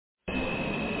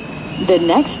The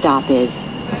next stop is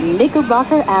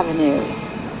Knickerbocker Avenue.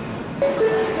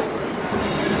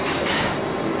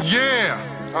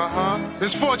 Yeah.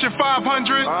 It's Fortune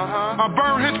 500. I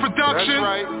burn his production. That's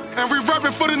right. And we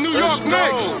reppin' for the New York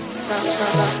Knicks.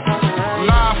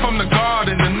 Live from the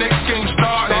Garden, the Knicks game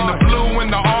starting. The blue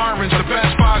and the orange, the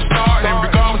best spot starting.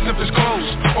 Regardless if it's close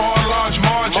or a large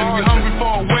margin, we hungry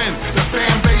for a win. The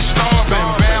fan base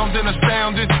starving, bound and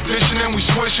astounded, dishing and we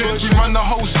swishing. We run the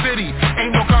whole city,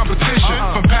 ain't no competition.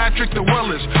 From Patrick to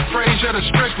Willis, Frazier to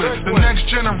Strickland, the next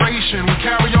generation, we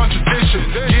carry on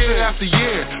tradition. Year after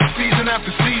year, season after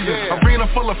season,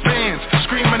 arena full of fans,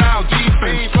 screaming out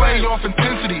defense, playoff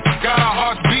intensity, got our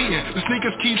hearts beating. The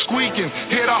sneakers keep squeaking,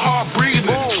 hear the heart breathing,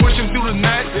 switching through the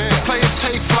net, the players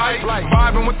take flight,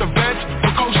 vibing with the vets,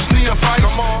 the coaches need a fight,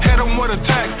 head them with a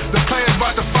tech, the players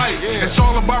about to fight. It's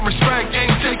all about respect,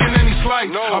 ain't taking any slight.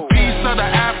 A piece of the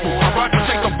apple, about to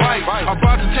take a bite,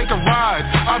 about to take a ride,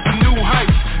 out to new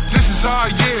heights. This is our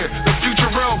year, the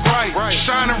future real bright,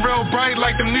 shining real bright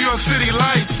like the New York City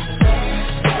lights.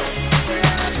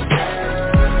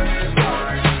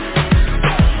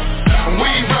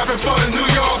 We rapping for the New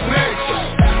York Knicks.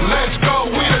 Let's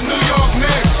go, we the New York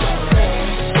Knicks.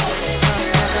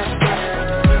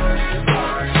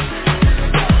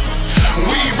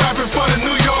 We rapping for the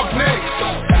New York Knicks.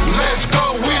 Let's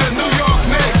go, we the New York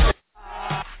Knicks.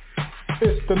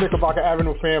 It's the Knickerbocker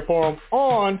Avenue Fan Forum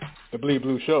on the Bleed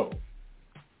Blue Show.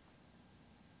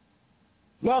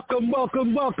 Welcome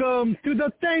to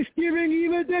the Thanksgiving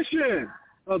Eve edition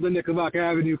of the Knickerbocker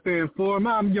Avenue Fan Forum.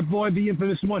 I'm your boy, the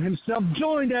infamous one himself,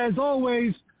 joined as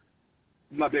always,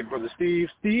 my big brother Steve.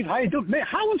 Steve, how you doing, man?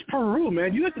 How was Peru,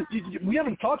 man? We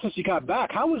haven't talked since you got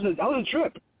back. How was the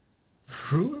trip?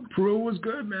 Peru was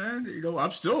good, man. You know,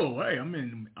 I'm still away. I'm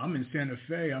in Santa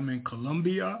Fe. I'm in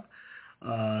Colombia.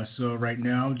 So right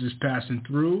now, just passing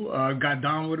through. Got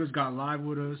down with us, got live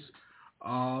with us.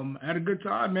 Had a good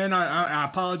time, man. I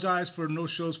apologize for no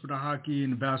shows for the hockey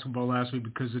and the basketball last week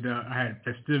because of that. I had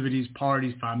festivities,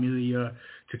 parties, familia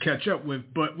to catch up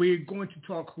with. But we're going to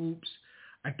talk hoops.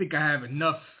 I think I have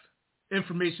enough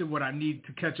information what I need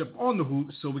to catch up on the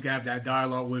hoops so we can have that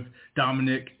dialogue with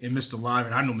Dominic and Mr. Live.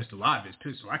 And I know Mr. Live is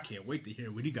pissed, so I can't wait to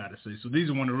hear what he got to say. So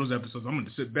these are one of those episodes I'm going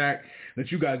to sit back,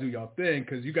 let you guys do y'all thing,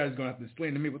 because you guys are going to have to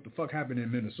explain to me what the fuck happened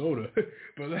in Minnesota.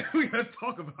 But we got to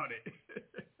talk about it.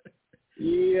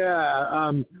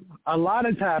 Yeah, a lot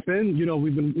has happened. You know,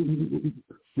 we've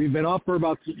been off for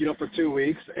about for 2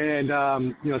 weeks, and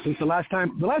since the last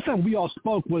time we all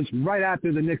spoke was right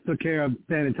after the Knicks took care of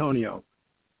San Antonio,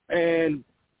 and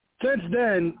since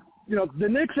then, the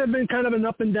Knicks have been kind of an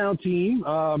up and down team.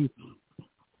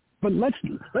 But let's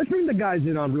bring the guys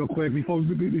in on real quick before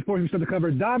we start the cover.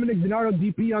 Dominic Donardo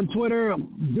DP on Twitter.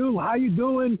 Dude, how you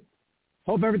doing?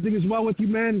 Hope everything is well with you,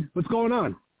 man. What's going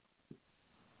on?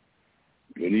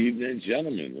 Good evening,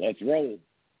 gentlemen. Let's roll.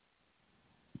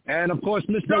 And, of course,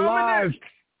 Mr. Live.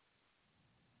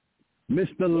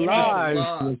 Mr. Live.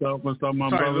 What's up, my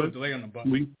brother? A little delay on the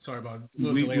button. Sorry about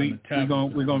delay on the tab.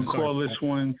 We're going to call this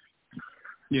one.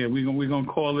 Yeah, we're going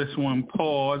to call this one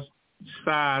Pause.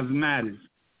 Size Matters.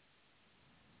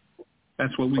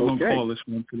 That's what we're going to call this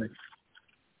one today.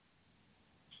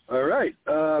 All right.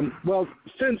 Well,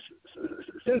 since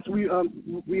we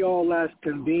all last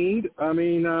convened, I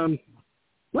mean,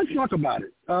 let's talk about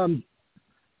it.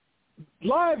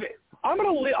 Live, I'm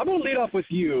gonna lead off with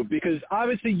you because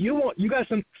obviously you got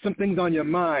some things on your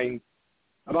mind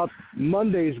about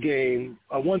Monday's game,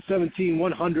 a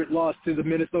 117-100 loss to the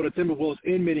Minnesota Timberwolves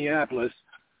in Minneapolis.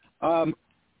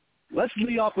 Let's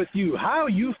lead off with you. How are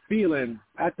you feeling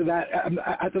after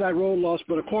that road loss?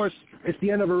 But of course, it's the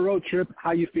end of a road trip.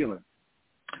 How you feeling?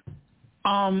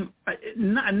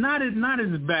 Not as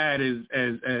bad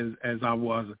as I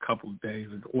was a couple of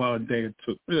days ago. Well, a day or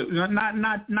two. Not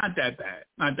that bad.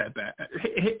 Not that bad.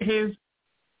 Here's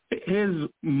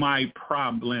my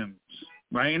problems,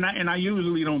 right? And I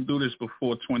usually don't do this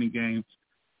before 20 games,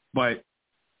 but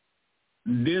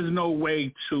there's no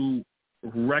way to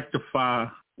rectify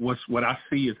what I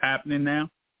see is happening now,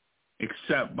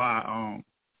 except by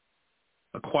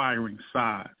acquiring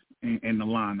size in the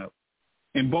lineup.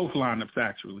 In both lineups,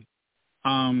 actually.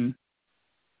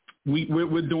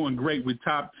 We're doing great. We're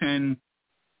top 10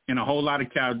 in a whole lot of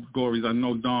categories. I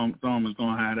know Dom is going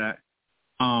to have that.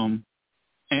 And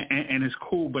it's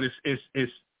cool, but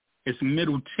it's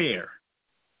middle tier.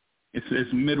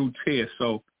 It's middle tier.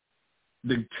 So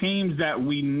the teams that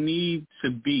we need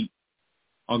to beat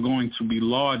are going to be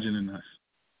larger than us.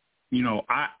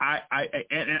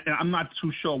 I'm not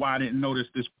too sure why I didn't notice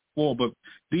this before, but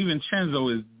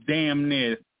DiVincenzo is damn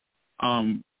near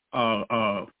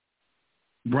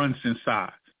Brunson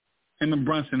size. Him and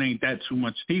Brunson ain't that too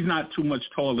much. He's not too much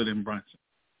taller than Brunson.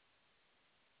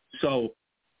 So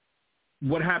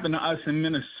what happened to us in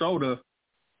Minnesota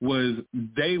was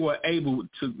they were able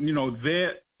to, you know,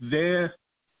 their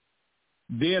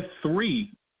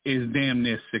three is damn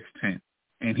near 6'10",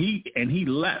 and he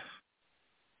left,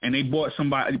 and they brought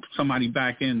somebody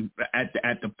back in at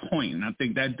the point, and I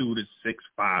think that dude is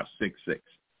 6'5",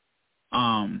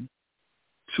 6'6",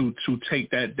 to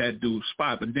take that dude's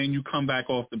spot. But then you come back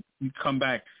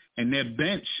and their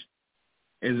bench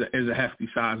is a hefty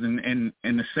size, and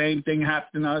the same thing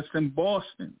happened to us in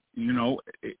Boston. You know,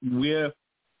 we're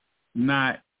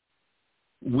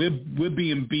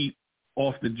being beat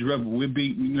off the dribble. You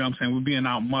know what I'm saying? We're being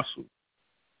out-muscled.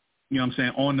 You know what I'm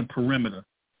saying? On the perimeter.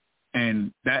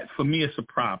 And that, for me, it's a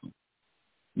problem.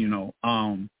 You know,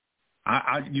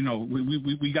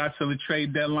 we got to the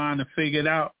trade deadline to figure it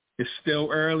out. It's still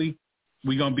early.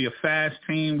 We're going to be a fast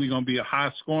team. We're going to be a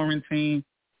high-scoring team.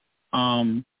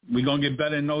 We're going to get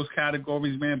better in those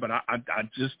categories, man, but I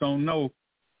just don't know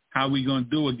how we're going to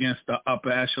do against the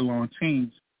upper echelon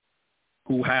teams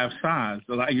who have size.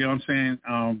 Like, you know what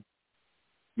I'm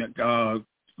saying?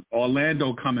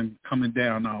 Orlando coming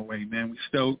down our way, man. We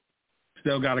still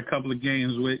got a couple of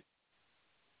games with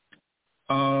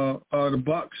the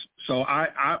Bucks. So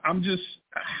I'm just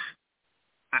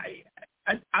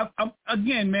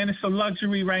again, man, it's a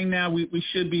luxury right now. We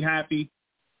should be happy.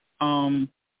 I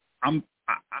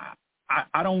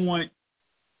don't want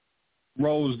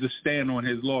Rose to stand on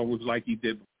his laurels like he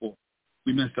did before.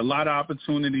 We missed a lot of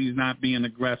opportunities not being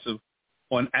aggressive,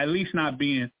 or at least not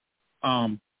being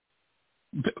I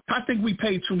think we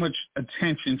pay too much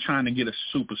attention trying to get a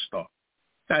superstar.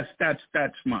 That's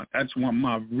one of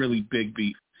my really big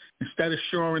beef. Instead of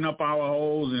shoring up our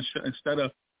holes and instead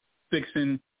of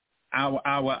fixing our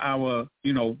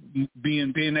you know,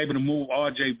 being able to move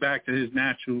RJ back to his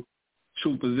natural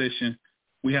true position,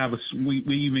 we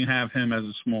even have him as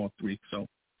a small three. So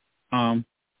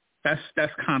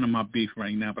that's kind of my beef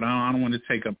right now. But I don't want to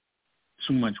take up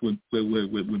too much with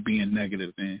being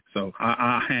negative, man. So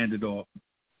I'll hand it off.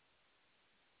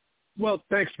 Well,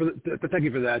 thank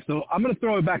you for that. So I'm going to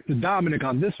throw it back to Dominic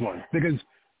on this one, because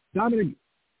Dominic,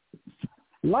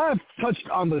 Live touched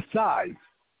on the size.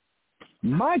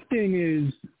 My thing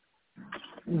is,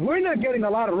 we're not getting a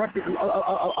lot of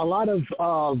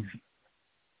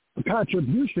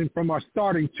contribution from our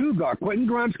starting two guard. Quentin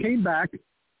Grimes came back,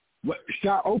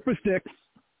 shot 0 for 6,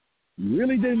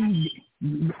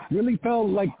 really felt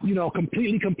like, you know,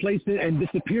 completely complacent and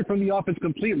disappeared from the offense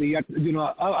completely. You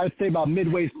know, I'd say about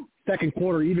midway second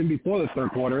quarter, even before the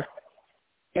third quarter.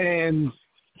 And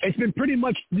it's been pretty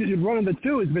much running the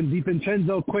two. It's been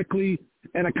DiVincenzo quickly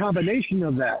and a combination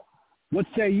of that. What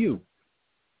say you?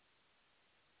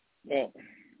 Well,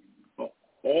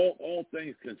 all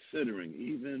things considering,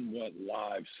 even what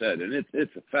Live said, and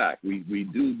it's a fact, we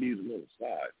do need a little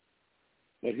size.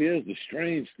 But here's the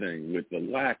strange thing. With the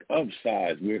lack of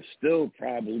size, we're still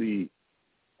probably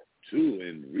 2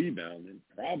 in rebounding,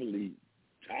 probably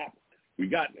top. We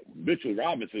got Mitchell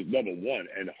Robinson's number 1,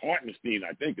 and Hartenstein,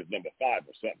 I think, is number 5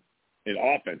 or something in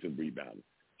offensive rebounding.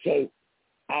 So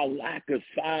our lack of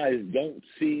size don't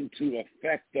seem to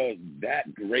affect us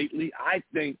that greatly. I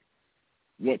think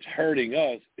what's hurting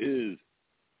us is,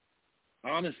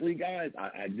 honestly, guys,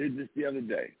 I did this the other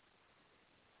day.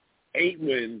 8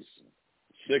 wins,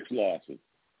 6 losses,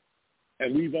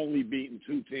 and we've only beaten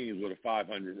 2 teams with a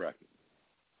 500 record.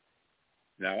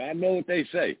 Now, I know what they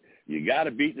say. You got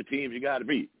to beat the teams you got to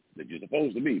beat, that you're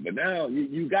supposed to beat. But now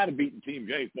you got to beat the teams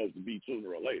you ain't supposed to beat sooner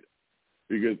or later,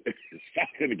 because it's not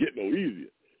going to get no easier.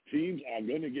 Teams are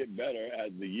going to get better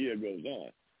as the year goes on.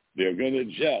 They're going to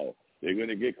gel. They're going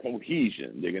to get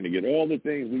cohesion. They're going to get all the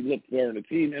things we look for in a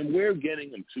team, and we're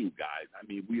getting them too, guys. I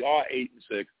mean, we are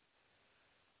 8-6.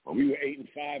 When we were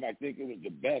 8-5, I think it was the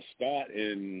best start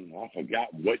in, I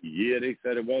forgot what year they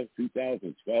said it was,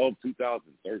 2012,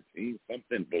 2013,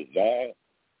 something bizarre.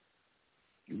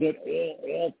 But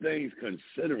all things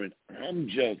considering, I'm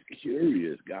just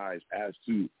curious, guys, as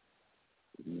to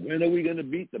when are we going to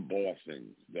beat the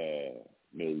Bostons, the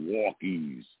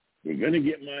Milwaukees? We're going to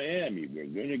get Miami. We're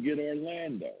going to get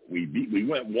Orlando. We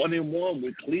went 1-1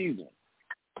 with Cleveland.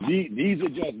 These are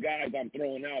just guys I'm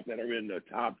throwing out that are in the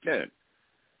top 10.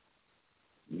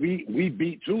 We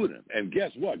beat 2 of them. And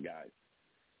guess what, guys?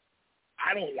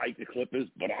 I don't like the Clippers,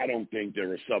 but I don't think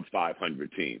they're a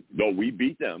sub-500 team. Though we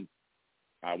beat them,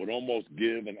 I would almost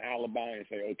give an alibi and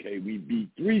say, okay, we beat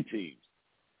 3 teams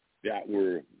that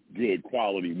were good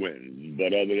quality wins.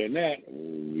 But other than that,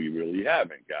 we really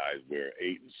haven't, guys. We're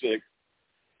 8-6.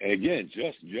 And again,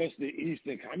 just the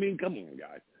Eastern. I mean, come on,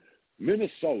 guys.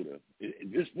 Minnesota,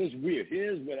 this was weird.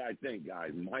 Here's what I think, guys,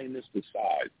 minus the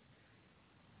size,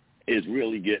 is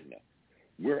really getting us.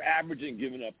 We're averaging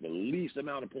giving up the least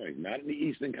amount of points, not in the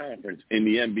Eastern Conference, in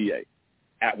the NBA,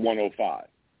 at 105.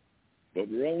 But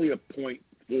we're only a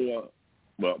 0.4,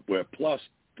 well, we're plus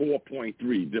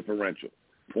 4.3 differential,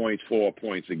 0.4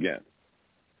 points again.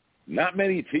 Not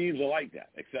many teams are like that,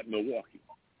 except Milwaukee.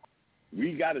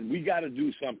 We got to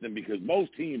do something because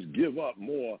most teams give up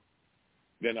more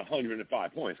than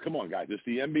 105 points. Come on, guys. It's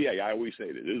the NBA. I always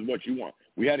say this. This is what you want.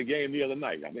 We had a game the other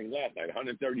night, I think last night,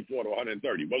 134 to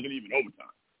 130. It wasn't even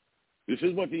overtime. This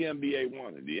is what the NBA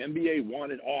wanted. The NBA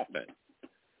wanted offense.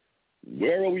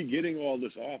 Where are we getting all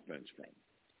this offense from?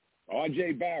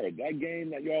 R.J. Barrett, that game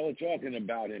that y'all are talking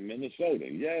about in Minnesota,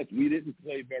 yes, we didn't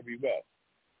play very well.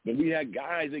 But we had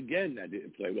guys, again, that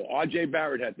didn't play well. R.J.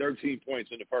 Barrett had 13 points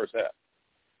in the first half.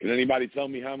 Can anybody tell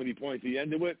me how many points he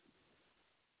ended with?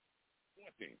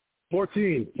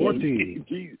 14.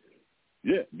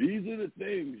 Yeah, these are the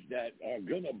things that are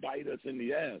going to bite us in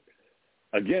the ass.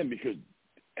 Again, because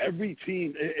every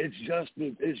team, it's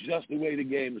just the way the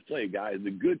game is played, guys.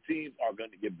 The good teams are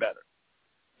going to get better.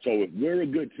 So if we're a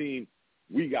good team,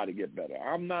 we got to get better.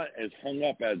 I'm not as hung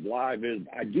up as Live is.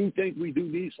 I do think we do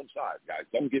need some size, guys.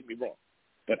 Don't get me wrong.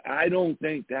 But I don't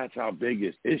think that's our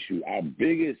biggest issue. Our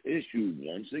biggest issue,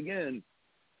 once again,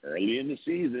 early in the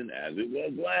season, as it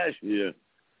was last year,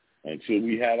 until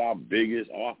we had our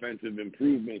biggest offensive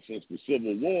improvement since the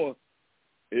Civil War,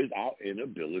 is our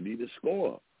inability to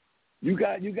score. You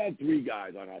got three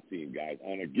guys on our team, guys,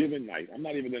 on a given night. I'm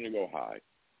not even going to go high.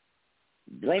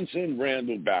 Brunson,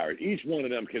 Randall, Barrett, each one of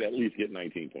them could at least get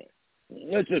 19 points.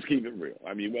 Let's just keep it real.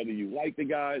 I mean, whether you like the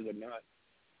guys or not,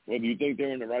 whether you think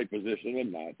they're in the right position or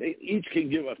not, they each can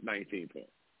give us 19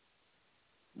 points.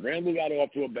 Randall got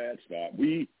off to a bad start.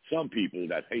 Some people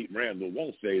that hate Randall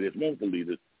won't say this, won't believe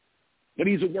this, but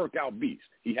he's a workout beast.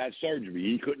 He had surgery.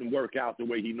 He couldn't work out the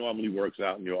way he normally works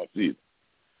out in the offseason.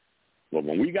 But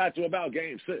when we got to about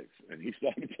game 6 and he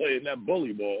started playing that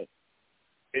bully ball,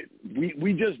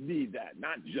 we just need that,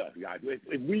 not just, guys.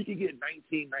 If we could get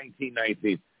 19,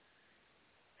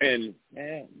 and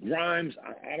Grimes,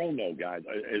 I don't know, guys.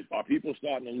 Are people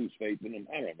starting to lose faith in him?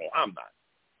 I don't know. I'm not.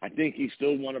 I think he's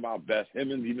still one of our best.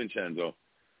 Him and DiVincenzo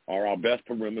are our best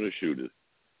perimeter shooters.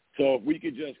 So if we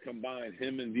could just combine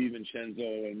him and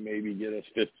DiVincenzo and maybe get us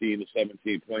 15 to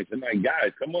 17 points tonight,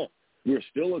 guys, come on. We're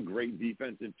still a great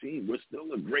defensive team. We're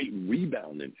still a great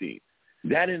rebounding team.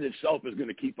 That in itself is going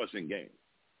to keep us in games.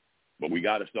 But we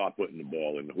got to start putting the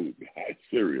ball in the hoop. Guys,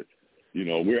 serious. You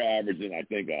know, we're averaging, I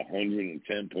think,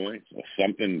 110 points or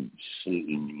something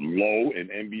low in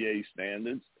NBA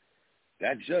standards.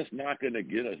 That's just not going to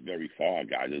get us very far,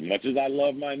 guys. As much as I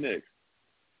love my Knicks,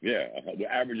 yeah, we're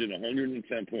averaging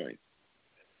 110 points.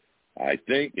 I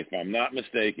think, if I'm not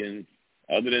mistaken,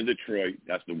 other than Detroit,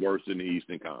 that's the worst in the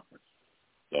Eastern Conference.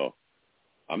 So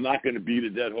I'm not going to beat a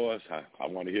dead horse. I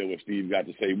want to hear what Steve got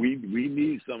to say. We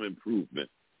need some improvement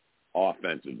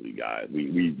offensively, guys.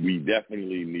 We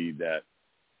definitely need that.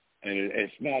 And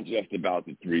it's not just about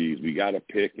the threes. We got to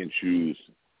pick and choose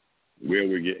where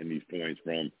we're getting these points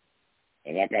from.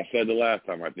 And like I said the last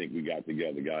time I think we got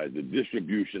together, guys, the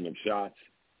distribution of shots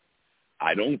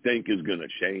I don't think is going to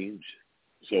change.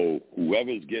 So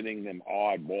whoever's getting them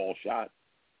oddball shots,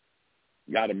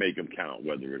 got to make them count,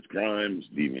 whether it's Grimes,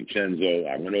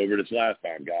 DiVincenzo. I went over this last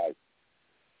time, guys.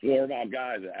 4 of our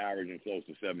guys are averaging close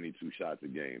to 72 shots a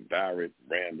game. Barrett,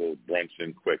 Randall,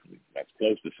 Brunson, Quickly. That's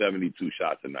close to 72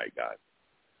 shots a night, guys.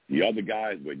 The other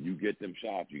guys, when you get them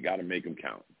shots, you got to make them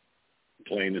count.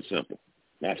 Plain and simple.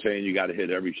 Not saying you got to hit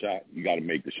every shot. You got to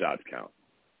make the shots count.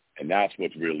 And that's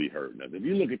what's really hurting us. If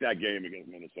you look at that game against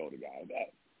Minnesota, guys,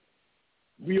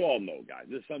 we all know, guys,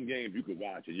 there's some games you could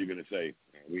watch and you're going to say,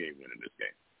 we ain't winning this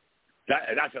game.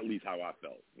 That's at least how I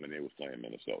felt when they was playing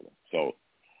Minnesota. So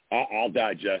I'll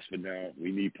digest for now.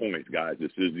 We need points, guys.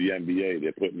 This is the NBA.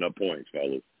 They're putting up points,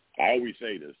 fellas. I always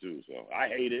say this, too. So I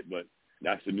hate it, but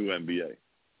that's the new NBA.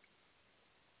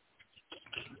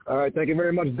 All right. Thank you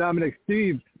very much, Dominic.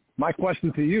 Steve, my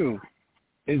question to you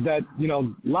is that,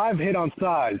 Live hit on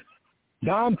size.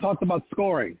 Dom talked about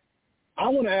scoring. I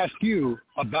want to ask you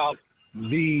about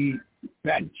the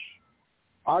bench.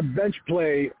 Our bench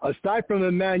play, aside from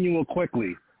Emmanuel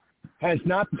Quickly,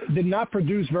 did not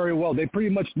produce very well. They pretty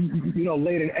much,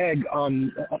 laid an egg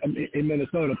in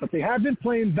Minnesota, but they have been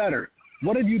playing better.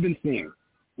 What have you been seeing,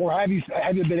 or have you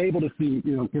been able to see,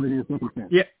 given your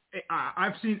circumstance? Yeah,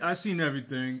 I've seen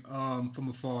everything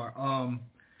from afar.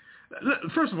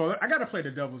 First of all, I got to play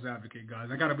the devil's advocate, guys.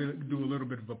 I got to do a little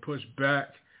bit of a pushback.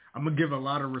 I'm going to give a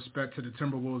lot of respect to the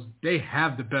Timberwolves. They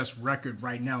have the best record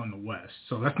right now in the West.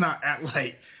 So let's not act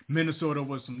like Minnesota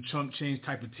was some chump change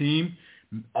type of team.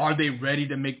 Are they ready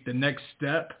to make the next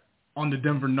step on the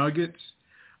Denver Nuggets?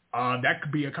 That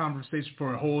could be a conversation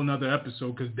for a whole nother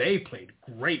episode because they played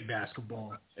great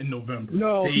basketball in November.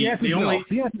 No, the answer is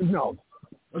no.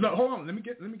 No, hold on. Let me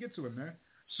get to it, man.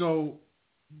 So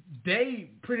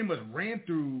they pretty much ran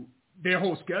through their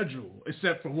whole schedule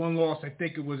except for one loss. I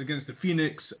think it was against the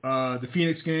Phoenix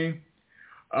game.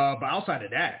 But outside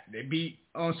of that, they beat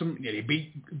they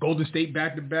beat Golden State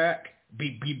back to back.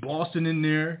 Beat Boston in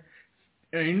there.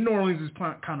 And New Orleans is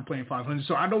kind of playing 500,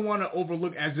 so I don't want to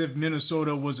overlook as if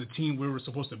Minnesota was a team we were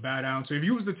supposed to bow down. So if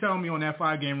you was to tell me on that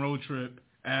 5-game road trip,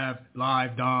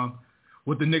 live, Dom,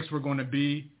 what the Knicks were going to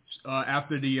be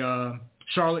after the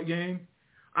Charlotte game,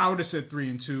 I would have said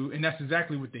 3-2, and that's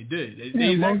exactly what they did. They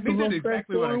did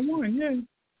exactly what I said.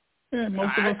 Yeah,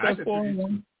 most of us said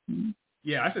 4-1.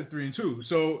 Yeah, I said 3-2.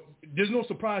 So there's no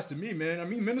surprise to me, man. I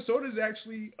mean, Minnesota is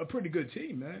actually a pretty good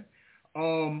team, man.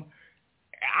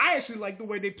 I actually like the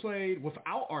way they played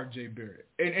without R.J. Barrett.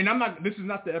 And I'm not. This is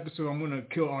not the episode I'm going to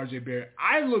kill R.J. Barrett.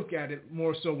 I look at it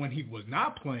more so when he was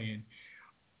not playing.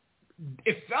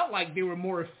 It felt like they were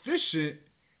more efficient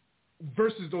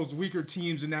versus those weaker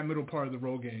teams in that middle part of the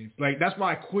road game. Like, that's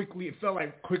why it felt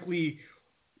like Quickly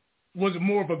was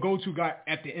more of a go-to guy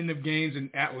at the end of games in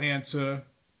Atlanta,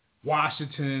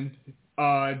 Washington.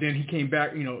 Then he came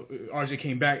back. R.J.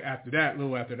 came back a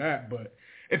little after that, but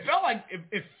it felt like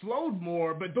it flowed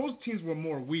more, but those teams were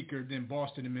more weaker than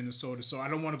Boston and Minnesota, so I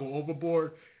don't want to go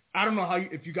overboard. I don't know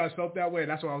if you guys felt that way.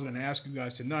 That's what I was going to ask you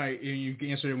guys tonight, and you can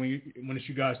answer it when it's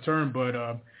you guys' turn. But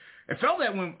it felt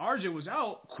that when RJ was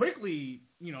out, Quickly,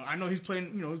 I know he's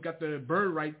playing, he's got the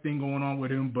bird right thing going on with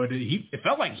him, but it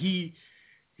felt like he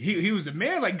was the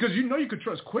man, like, because you could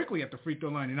trust Quickly at the free throw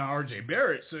line and not RJ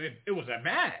Barrett, so it was a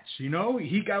match. He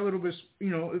got a little bit, a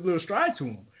little stride to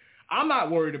him. I'm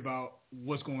not worried about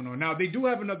what's going on. Now, they do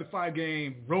have another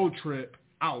 5-game road trip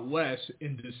out west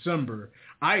in December.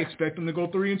 I expect them to go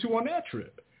 3-2 on that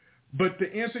trip. But to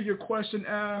answer your question,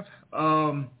 Av,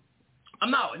 I'm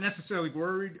not necessarily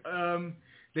worried.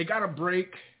 They got a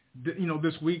break,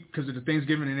 this week because of the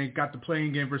Thanksgiving, and they got the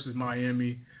playing game versus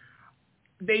Miami.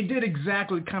 They did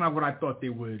exactly kind of what I thought they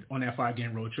would on that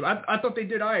 5-game road trip. I thought they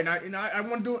did all right, and I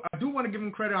do want to give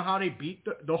them credit on how they beat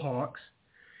the Hawks.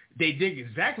 They did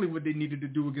exactly what they needed to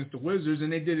do against the Wizards, and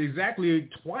they did exactly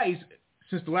twice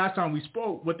since the last time we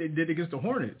spoke what they did against the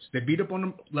Hornets. They beat up on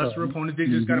the lesser opponents. They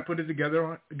just got to put it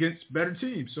together against better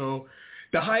teams. So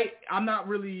the height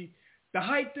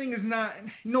thing is not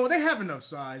 – they have enough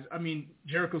size. I mean,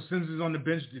 Jericho Sims is on the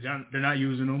bench. They're not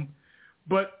using him.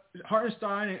 But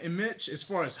Hartenstein and Mitch, as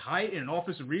far as height and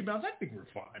offensive rebounds, I think we're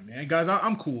fine, man. Guys,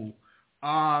 I'm cool.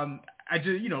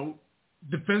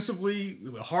 Defensively,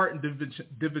 with Hart and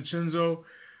DiVincenzo,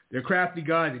 they're crafty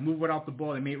guys. They move without the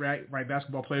ball. They make right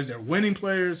basketball players. They're winning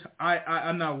players.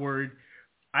 I'm not worried.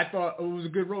 I thought it was a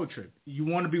good road trip. You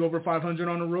want to be over 500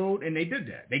 on the road, and they did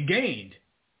that. They gained.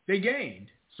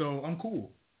 So I'm cool.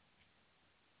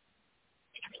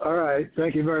 All right.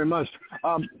 Thank you very much.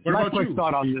 My quick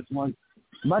thought on this one.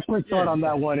 My quick thought on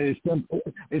that one is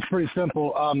pretty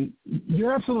simple.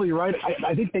 You're absolutely right.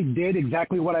 I think they did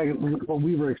exactly what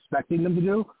we were expecting them to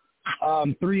do.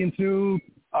 3-2.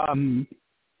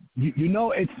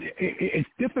 It's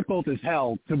difficult as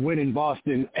hell to win in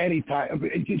Boston anytime.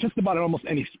 Just about in almost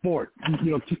any sport.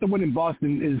 Just to win in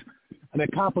Boston is an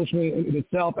accomplishment in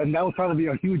itself, and that would probably be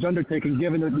a huge undertaking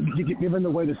given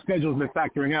the way the schedule's been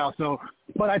factoring out. So,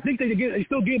 but I think they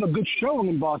still gave a good showing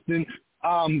in Boston.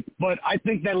 But I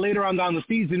think that later on down the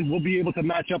season, we'll be able to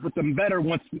match up with them better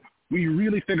once we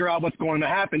really figure out what's going to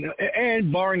happen,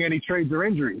 and barring any trades or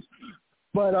injuries.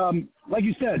 But like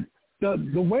you said,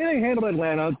 the way they handled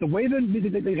Atlanta, the way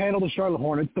that they handled the Charlotte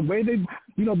Hornets, the way they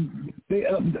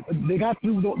got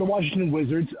through the Washington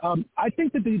Wizards, I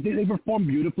think that they performed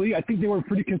beautifully. I think they were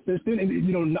pretty consistent,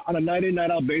 and on a night-in,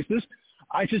 night-out basis.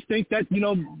 I just think that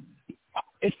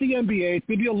it's the NBA. It's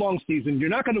going to be a long season. You're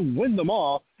not going to win them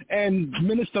all. And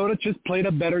Minnesota just played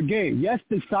a better game. Yes,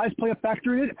 does size play a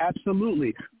factor in it?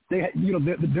 Absolutely. They're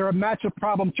a matchup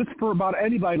problem just for about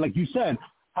anybody, like you said.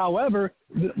 However,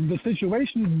 the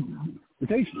situation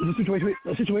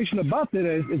about it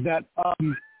is that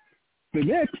the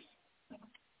Knicks,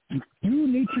 you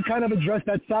need to kind of address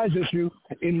that size issue,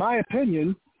 in my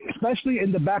opinion, especially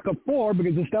in the backup four,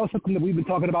 because that was something that we've been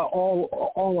talking about all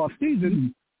off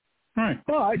season. Right.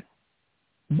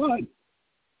 But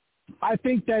I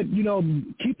think that,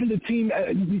 keeping the team,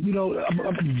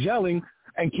 gelling,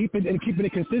 and keeping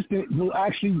it consistent will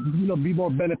actually, be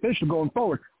more beneficial going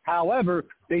forward. However,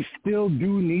 they still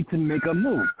do need to make a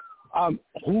move.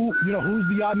 Who's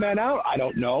the odd man out? I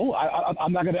don't know.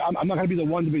 I'm not gonna be the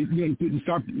one to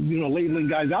start labeling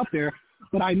guys out there.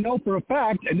 But I know for a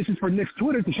fact, and this is for Nick's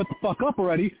Twitter to shut the fuck up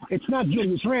already. It's not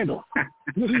Julius Randle.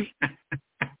 For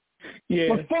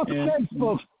fuck's sake,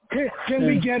 folks, can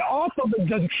we get off of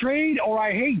the trade or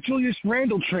I hate Julius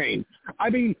Randle train? I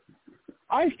mean,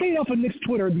 I stayed off of Nick's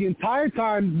Twitter the entire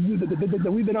time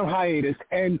that we've been on hiatus,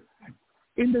 and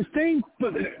in the same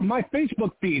my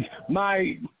Facebook feeds,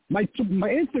 my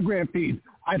Instagram feed,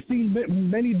 I've seen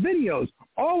many videos.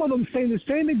 All of them saying the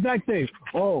same exact thing.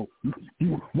 Oh,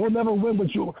 we'll never win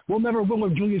with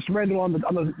Julius Randle on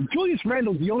the. Julius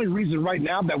Randle's the only reason right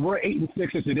now that we're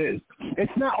 8-6 as it is.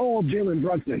 It's not all Jalen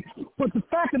Brunson. But the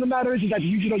fact of the matter is that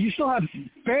you still have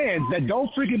fans that don't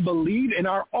freaking believe in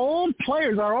our own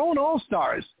players, our own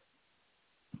all-stars.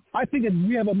 I think that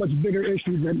we have a much bigger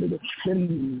issue than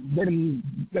we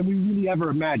really ever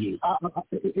imagined.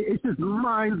 It's just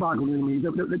mind-boggling to me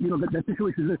that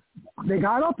situation is this. They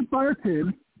got off the fire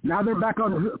Tibbs. Now they're back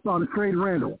on the trade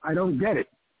Randall. I don't get it,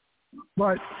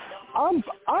 but I'm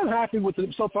happy with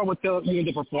so far with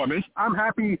the performance. I'm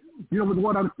happy with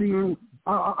what I'm seeing.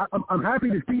 I'm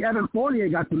happy to see Evan Fournier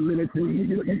got some minutes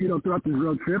throughout this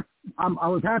road trip. I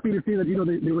was happy to see that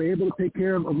they were able to take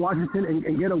care of Washington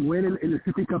and get a win in the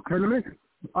City Cup tournament.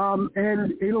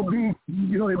 And it'll be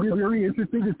really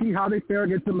interesting to see how they fare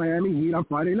against the Miami Heat on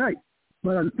Friday night.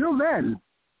 But until then,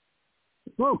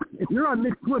 folks, if you're on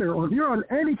Nick's Twitter or if you're on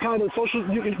any kind of social,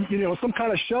 some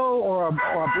kind of show or a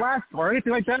blast or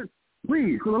anything like that,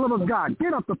 please, for the love of God,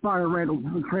 get up the fire Randall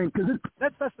train, because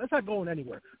that's not going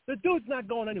anywhere. The dude's not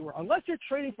going anywhere unless you're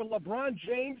trading for LeBron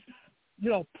James,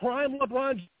 prime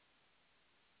LeBron.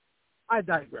 I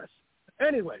digress.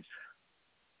 Anyways,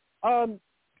 Dom,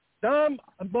 I'm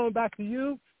going back to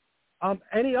you.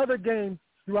 Any other game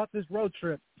throughout this road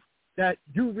trip that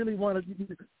you really want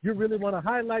to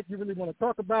highlight, you really want to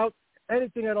talk about,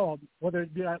 anything at all, whether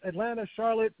it be Atlanta,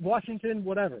 Charlotte, Washington,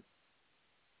 whatever.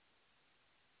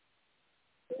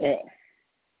 Well,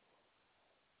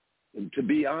 to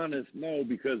be honest, no,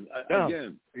 because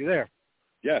again, are you there?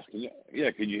 Yes,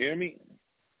 can you hear me?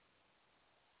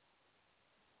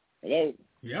 Hello.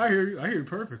 Yeah, I hear you. I hear you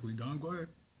perfectly, Don. Go ahead.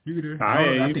 You can hear.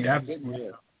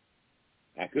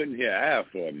 I couldn't hear Av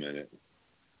for a minute.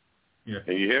 Yeah.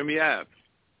 Can you hear me, Av?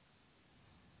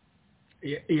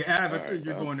 Yeah, Av. I think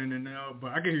you're going in and out,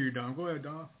 but I can hear you, Don. Go ahead,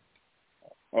 Don.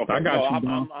 Okay, I got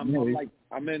you.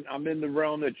 I'm in the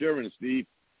realm that you're in, Steve.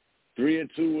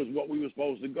 3-2 was what we were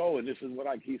supposed to go, and this is what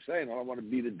I keep saying. I don't want to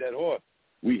beat a dead horse.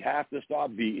 We have to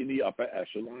start beating the upper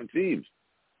echelon teams.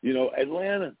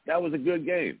 Atlanta, that was a good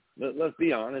game. Let's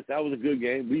be honest, that was a good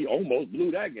game. We almost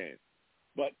blew that game.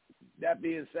 But that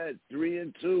being said,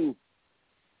 3-2,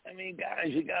 I mean, guys,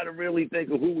 you got to really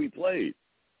think of who we played.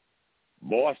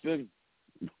 Boston,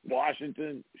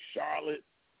 Washington, Charlotte.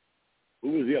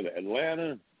 Who was the other?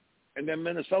 Atlanta, and then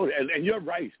Minnesota. And you're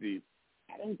right, Steve.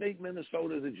 I don't think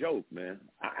Minnesota's a joke, man.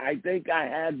 I think I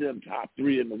had them top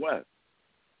 3 in the West.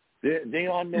 They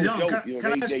are no joke.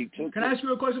 Can I ask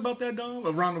you a question about that, Dom,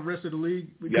 around the rest of the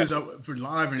league? Because for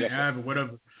live and Av or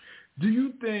whatever, do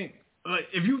you think,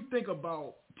 if you think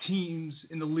about teams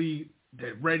in the league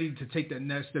that ready to take that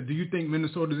next step, do you think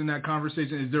Minnesota's in that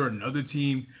conversation? Is there another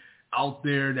team out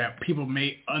there that people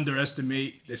may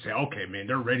underestimate? They say, okay, man,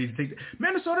 they're ready to take that.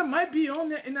 Minnesota might be on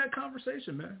that in that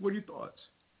conversation, man. What are your thoughts?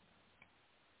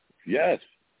 Yes.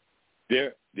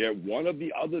 They're one of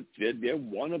the other. They're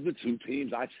one of the 2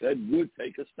 teams I said would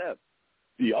take a step.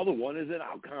 The other one is in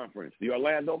our conference, the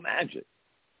Orlando Magic.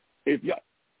 If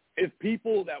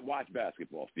people that watch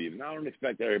basketball, Steve, and I don't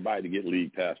expect everybody to get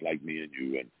league pass like me and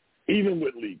you, and even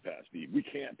with league pass, Steve, we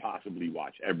can't possibly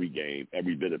watch every game,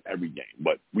 every bit of every game,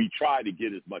 but we try to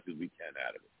get as much as we can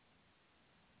out of it.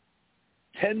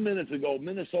 10 minutes ago,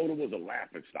 Minnesota was a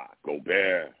laughingstock.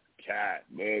 Gobert. Cat,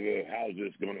 how's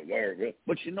this going to work?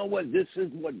 But you know what? This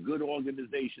is what good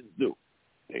organizations do.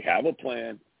 They have a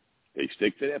plan, they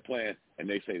stick to their plan, and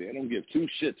they say they don't give 2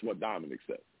 shits what Dominic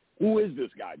says. Who is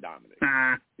this guy, Dominic?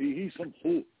 He's some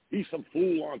fool. He's some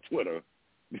fool on Twitter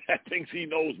that thinks he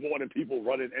knows more than people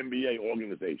running NBA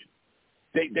organizations.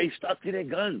 They stuck to their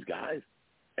guns, guys.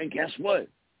 And guess what?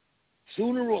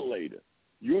 Sooner or later,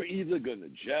 you're either going to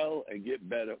gel and get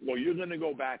better, or you're going to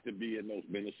go back to being those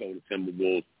Minnesota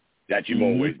Timberwolves that you've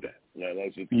always been.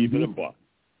 Let's just keep it a buck.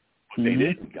 But they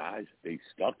didn't, guys. They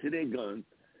stuck to their guns.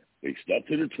 They stuck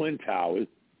to the Twin Towers.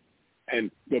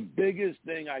 And the biggest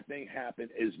thing I think happened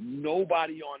is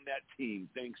nobody on that team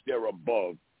thinks they're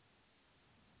above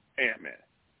Ant-Man.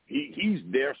 He's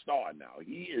their star now.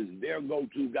 He is their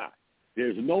go-to guy.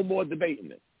 There's no more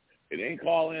debating it. It ain't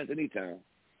Karl Anthony Towns.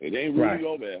 It ain't Rudy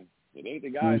Gobert. It ain't the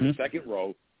guy in the second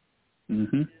row. He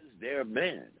is their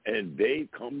man, and they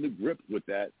come to grips with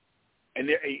that, and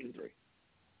they're 8-3.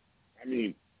 I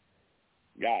mean,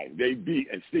 guys, they beat,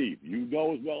 and Steve, you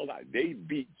know as well as I, they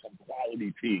beat some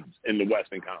quality teams in the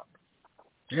Western Conference.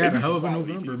 Yeah, the hell of a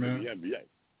November, man. The NBA.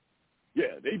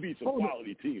 Yeah, they beat some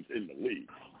quality teams in the league.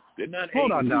 They're not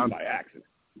 8-2 by accident.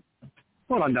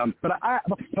 Hold on, Dom. But I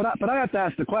have to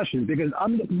ask the question because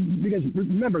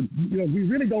remember, we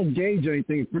really don't gauge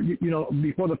anything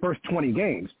before the first 20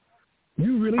 games.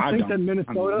 You really think that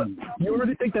Minnesota? You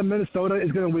really think that Minnesota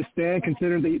is going to withstand,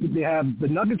 considering they have the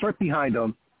Nuggets right behind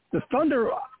them? The Thunder,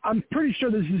 I'm pretty sure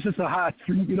this is just a hot,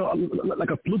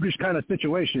 like a flukish kind of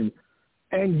situation.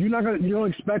 And you don't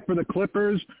expect for the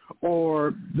Clippers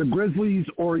or the Grizzlies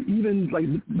or even like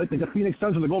the Phoenix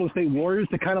Suns or the Golden State Warriors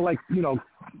to kind of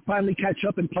finally catch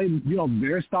up and play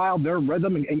their style, their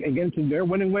rhythm, and get into their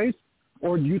winning ways?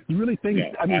 Or do you really think?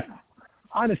 Yeah,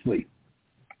 honestly,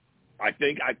 I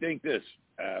think this: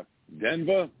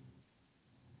 Denver,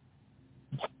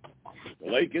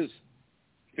 the Lakers,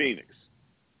 Phoenix.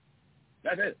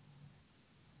 That's it.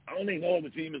 I don't think no other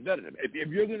team is better than them.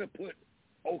 If you're going to put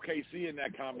OKC in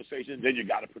that conversation, then you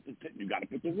got to put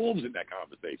the Wolves in that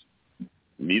conversation.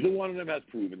 Neither one of them has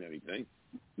proven anything.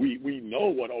 We know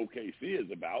what OKC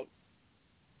is about.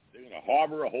 They're going to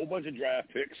harbor a whole bunch of draft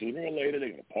picks sooner or later. They're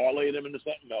going to parlay them into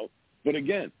something else. But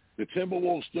again, the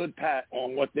Timberwolves stood pat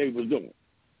on what they was doing.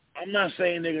 I'm not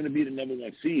saying they're going to be the number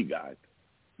one seed, guys,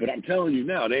 but I'm telling you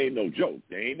now, they ain't no joke.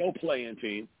 They ain't no playing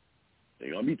team.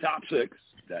 They're going to be top 6.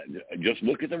 Just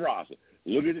look at the roster.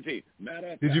 Look at the team.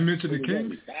 Did you mention the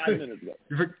Kings? 5 minutes ago.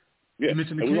 You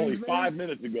mentioned the Kings, it was only 5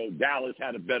 minutes ago. Dallas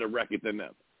had a better record than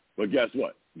them. But guess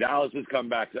what? Dallas has come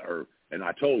back to earth, and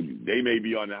I told you, they may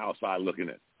be on the outside looking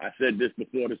in. I said this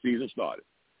before the season started.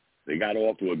 They got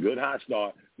off to a good hot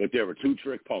start, but they're a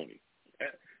two-trick pony.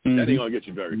 That ain't going to get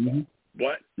you very far.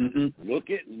 But look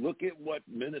at what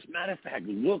Minnesota – matter of fact,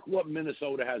 look what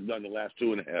Minnesota has done the last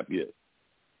 2.5 years.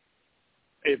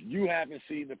 If you haven't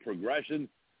seen the progression,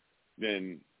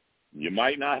 then you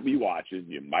might not be watching.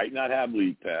 You might not have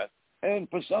League Pass. And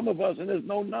for some of us, and there's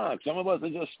no knock, some of us are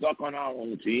just stuck on our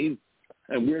own team,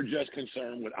 and we're just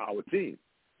concerned with our team.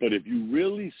 But if you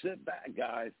really sit back,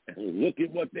 guys, and look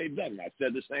at what they've done, I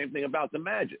said the same thing about the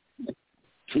Magic.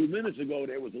 2 minutes ago,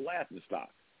 there was a laughing stock.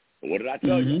 But what did I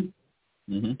tell you?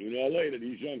 Sooner or later,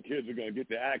 these young kids are going to get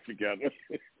their act together,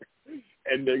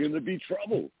 and they're going to be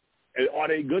trouble. And are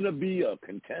they going to be a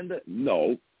contender?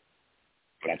 No.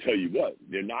 But I tell you what,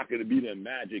 they're not going to be the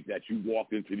Magic that you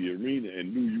walked into the arena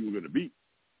and knew you were going to beat.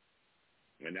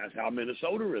 And that's how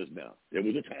Minnesota is now. There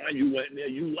was a time you went in there,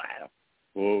 you laughed.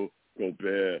 Oh,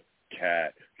 Gobert,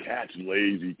 Cat's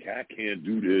lazy. Cat can't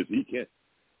do this. He can't.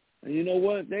 And you know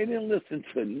what? They didn't listen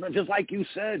to, just like you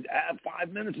said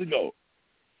 5 minutes ago.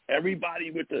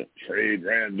 Everybody with the trade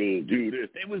Randall, do this.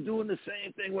 They was doing the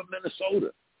same thing with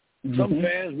Minnesota. Some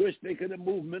fans wish they could have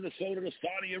moved Minnesota to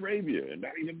Saudi Arabia and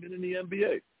not even been in the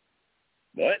NBA.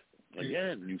 But,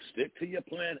 again, you stick to your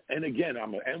plan. And, again, I'm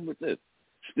going to end with this.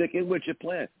 Sticking with your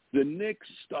plan. The Knicks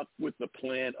stuck with the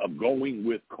plan of going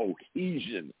with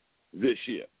cohesion this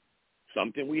year,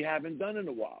 something we haven't done in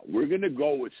a while. We're going to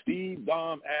go with Steve,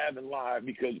 Dom, Av, and Live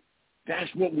because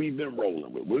that's what we've been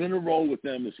rolling with. We're going to roll with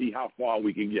them to see how far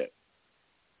we can get.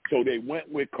 So they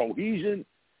went with cohesion.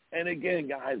 And again,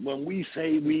 guys, when we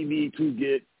say we need to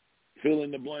get fill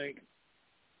in the blank,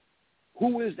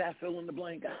 who is that fill in the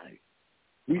blank guy?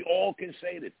 We all can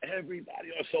say that. Everybody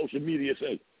on social media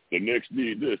says, the Knicks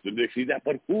need this, the Knicks need that.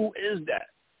 But who is that?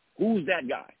 Who's that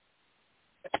guy?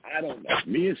 I don't know.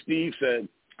 Me and Steve said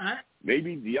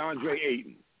maybe DeAndre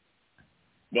Ayton.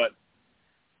 But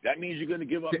that means you're going to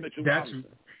give up Mitchell Robinson.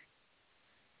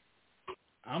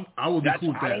 I will be cool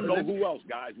with that. I don't know who else,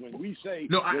 guys. When we say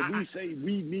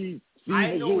we need Steve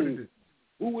I know what it is.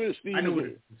 Who is Steve? I know what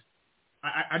it is.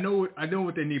 I know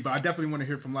what they need, but I definitely want to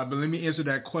hear from Live. But let me answer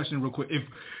that question real quick. If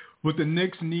what the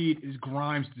Knicks need is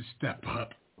Grimes to step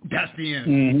up, that's the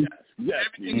answer. Yes.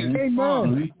 Everything is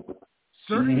fine.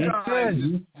 Certain guys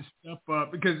to step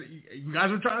up because you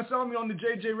guys were trying to sell me on the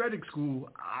J.J. Redick school.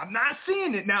 I'm not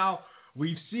seeing it now.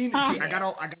 We've seen it. I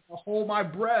gotta hold my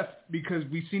breath because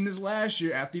we've seen this last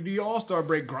year after the All-Star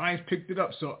break. Grimes picked it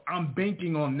up, so I'm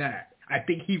banking on that. I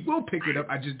think he will pick it up.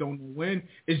 I just don't know when.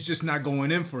 It's just not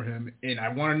going in for him, and I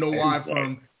want to know why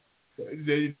from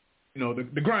the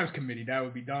Grimes committee. That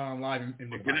would be Don Live and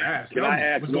Can I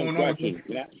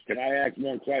ask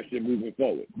one question moving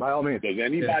forward? By all means. Does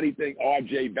anybody think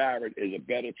R.J. Barrett is a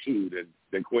better two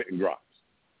than Quentin Grimes?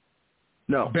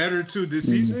 No. Better too this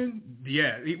season?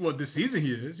 Yeah. This season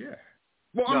he is. Yeah.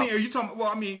 Well, No. I mean, are you talking? Well,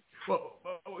 I mean,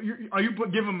 are you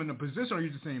giving him in a position, or are you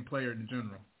just saying player in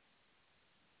general?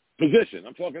 Position.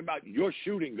 I'm talking about your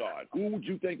shooting guard. Who would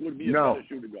you think would be a better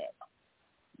shooting guard?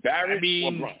 Barrett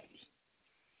or Grimes?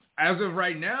 As of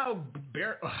right now,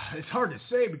 it's hard to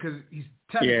say because he's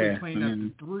technically playing at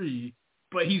the 3,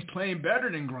 but he's playing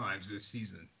better than Grimes this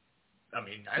season. I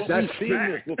mean, we've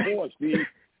seen this before, Steve.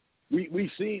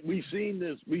 We've seen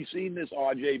this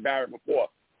RJ Barrett before.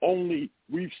 Only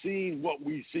we've seen what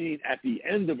we've seen at the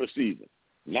end of a season,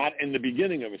 not in the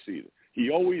beginning of a season. He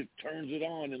always turns it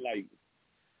on in like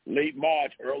late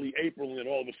March, early April, and then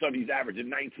all of a sudden he's averaging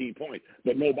 19 points.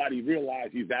 But nobody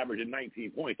realized he's averaging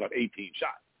 19 points on 18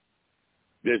 shots.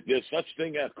 There's such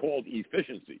thing as called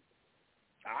efficiency.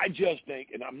 I just think,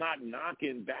 and I'm not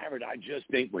knocking Barrett, I just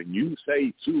think when you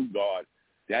say 2 guard,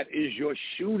 that is your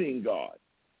shooting guard.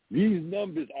 These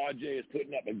numbers RJ is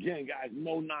putting up, again, guys,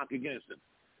 no knock against him.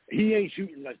 He ain't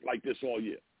shooting like this all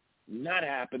year. Not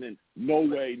happening. No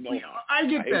way, no. I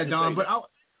get that, Don, but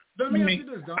let me ask you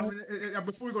this, Don,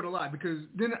 before we go to live, because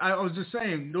then I was just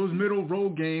saying, those middle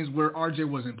road games where RJ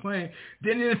wasn't playing,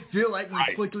 didn't it feel like when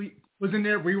Quickly was in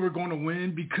there, we were going to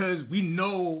win because we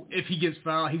know if he gets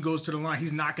fouled, he goes to the line,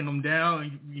 he's knocking them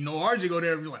down. And, RJ go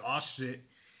there and be like, oh, shit,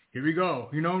 here we go.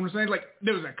 You know what I'm saying? Like,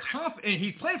 there was a and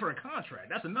he's playing for a contract.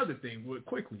 That's another thing with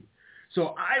Quickly.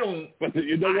 So I don't – but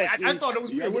you know what, I thought it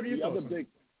was – what do you think?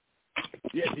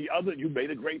 You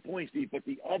made a great point, Steve, but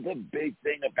the other big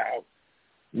thing about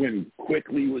when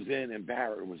Quickly was in and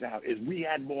Barrett was out is we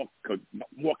had more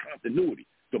continuity.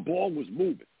 The ball was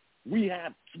moving. We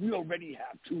already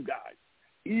have 2 guys.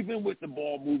 Even with the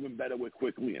ball moving better with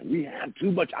Quickly, and we have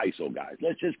too much ISO guys.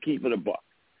 Let's just keep it a buck.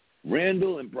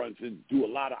 Randall and Brunson do a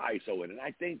lot of ISO in, and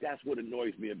I think that's what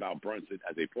annoys me about Brunson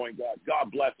as a point guard.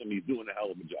 God bless him. He's doing a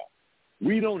hell of a job.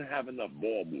 We don't have enough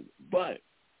ball movement. But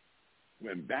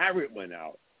when Barrett went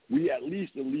out, we at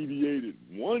least alleviated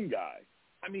one guy.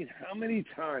 I mean, how many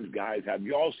times, guys, have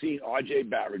y'all seen R.J.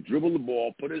 Barrett dribble the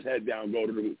ball, put his head down, go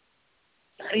to the hoop?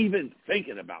 Not even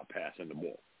thinking about passing the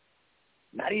ball.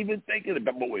 Not even thinking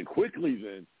about, but when Quickly's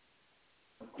in,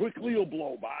 Quickly will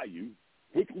blow by you.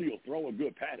 Quickly will throw a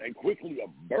good pass, and Quickly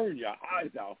will burn your eyes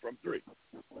out from 3.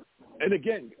 And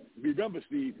again, remember,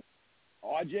 Steve,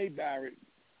 R.J. Barrett,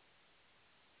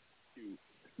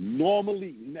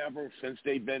 normally never, since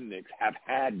they've been Knicks, have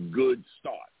had good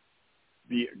starts.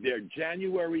 Their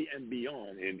January and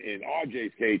beyond, in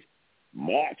RJ's case,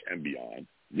 March and beyond,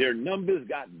 their numbers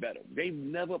got better. They've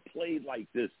never played like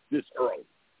this early.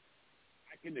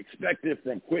 I can expect it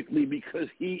from Quickly because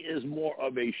he is more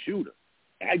of a shooter.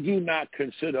 I do not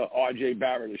consider R.J.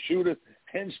 Barrett a shooter,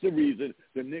 hence the reason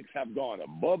the Knicks have gone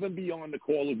above and beyond the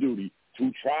Call of Duty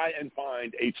to try and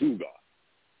find a 2 guard.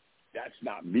 That's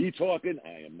not me talking.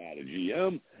 I am not a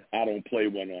GM. I don't play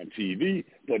one on TV.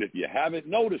 But if you haven't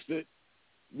noticed it,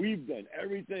 we've done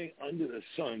everything under the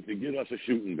sun to get us a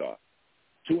shooting guard,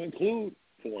 to include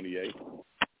Fournier,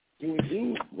 to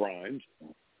include Grimes,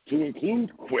 to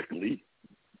include Quickly,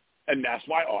 and that's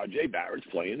why R.J. Barrett's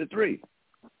playing the 3.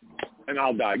 And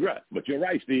I'll digress. But you're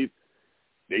right, Steve.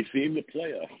 They seem to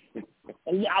play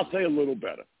I'll say a little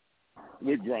better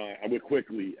with Grimes, with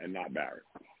Quickly and not Barrett.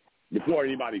 Before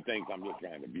anybody thinks I'm just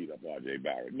trying to beat up R.J.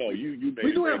 Barrett. No, you made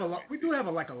we do have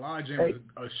a large end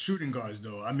of shooting guards,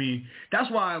 though. I mean, that's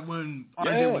why when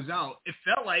R.J. was out, it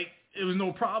felt like it was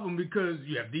no problem because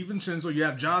you have DiVincenzo, you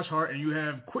have Josh Hart, and you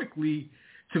have Quickly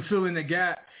to fill in the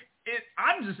gap.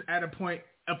 I'm just at a point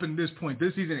up in this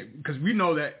season because we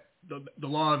know that the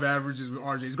law of averages with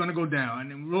RJ is going to go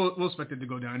down, and we'll expect it to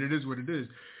go down. It is what it is.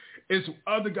 It's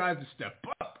other guys to step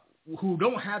up who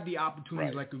don't have the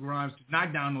opportunities like the Grimes to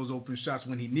knock down those open shots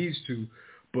when he needs to.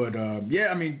 But, I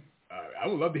mean, I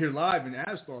would love to hear live and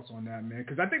ask thoughts on that, man,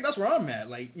 because I think that's where I'm at.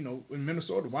 Like, in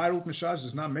Minnesota, wide open shots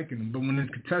is not making them. But when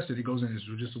it's contested, it goes in. It's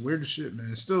just the weirdest shit,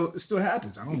 man. It still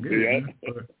happens. I don't get it, man.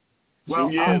 But, well,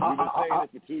 2 years. We've been saying it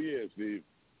for 2 years, Steve.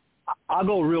 I'll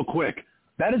go real quick.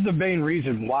 That is the main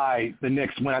reason why the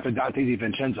Knicks went after Dante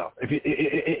DiVincenzo.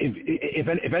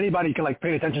 If anybody can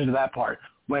pay attention to that part,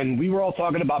 when we were all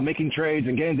talking about making trades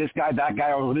and getting this guy, that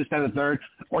guy, or this, that, and the third,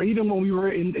 or even when we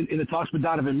were in the talks with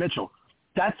Donovan Mitchell,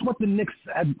 that's what the Knicks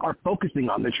are focusing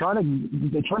on. They're trying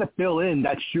to fill in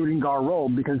that shooting guard role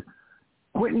because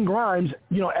Quentin Grimes,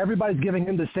 everybody's giving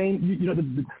him the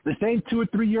same, the same 2 or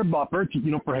 3 year buffer,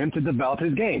 for him to develop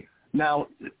his game. Now,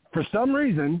 for some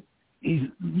reason, he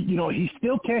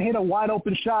still can't hit a wide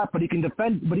open shot, but he can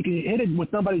defend. But he can hit it when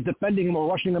somebody's defending him or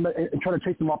rushing him and trying to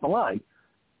chase him off the line.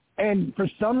 And for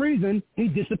some reason, he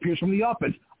disappears from the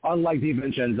offense. Unlike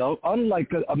DiVincenzo,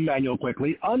 unlike Emmanuel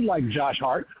Quickly, unlike Josh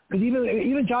Hart, because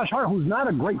even Josh Hart, who's not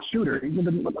a great shooter,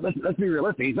 let's be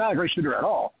realistic, he's not a great shooter at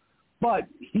all, but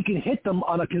he can hit them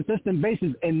on a consistent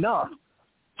basis enough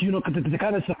to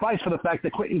kind of suffice for the fact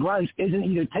that Quentin Grimes isn't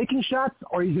either taking shots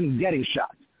or isn't getting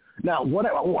shots. Now,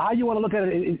 how you want to look at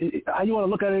it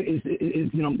is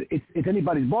it's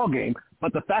anybody's ball game.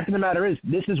 But the fact of the matter is,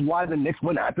 this is why the Knicks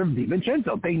went after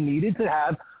DiVincenzo. They needed to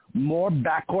have more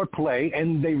backcourt play,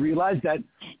 and they realized that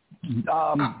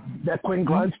that Quentin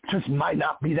Grimes just might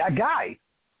not be that guy.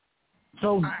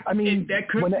 So, I mean, that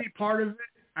could be part of it.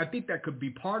 I think that could be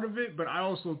part of it, but I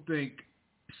also think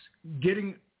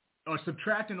getting or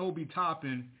subtracting Obi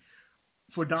Toppin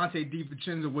for Dante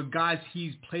DiVincenzo with guys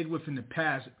he's played with in the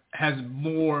past has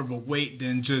more of a weight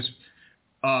than just,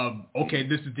 okay,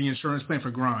 this is the insurance plan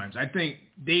for Grimes. I think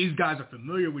these guys are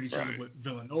familiar with each other with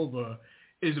Villanova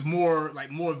is more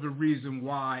of the reason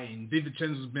why. And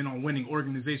DiVincenzo's been on winning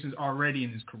organizations already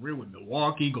in his career with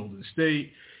Milwaukee, Golden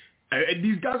State.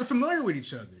 These guys are familiar with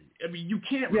each other. I mean, you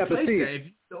can't replace that if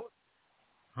you don't.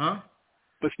 Huh?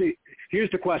 But Steve, here's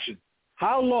the question.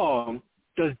 How long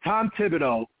does Tom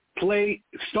Thibodeau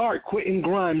start Quentin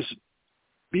Grimes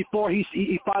before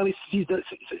he finally sees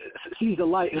the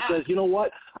light and says, you know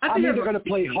what, I'm either going to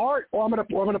play Hart or I'm going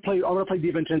to play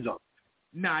DiVincenzo.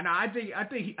 Nah. I think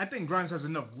Grimes has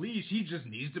enough leash. He just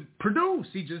needs to produce.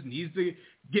 He just needs to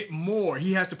get more.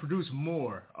 He has to produce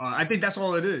more. I think that's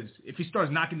all it is. If he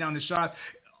starts knocking down the shots,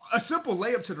 a simple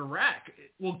layup to the rack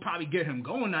will probably get him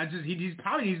going. He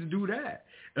probably needs to do that.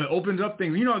 It opens up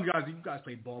things. You guys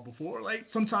played ball before. Like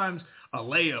sometimes a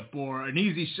layup or an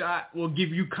easy shot will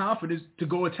give you confidence to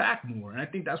go attack more. And I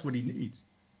think that's what he needs.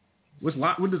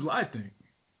 What does Live think?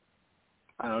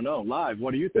 I don't know. Live,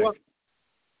 what do you think? Well,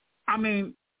 I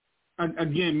mean,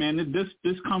 again, man,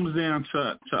 this comes down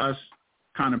to us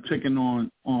kind of picking on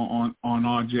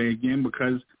RJ again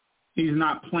because he's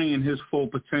not playing his full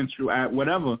potential at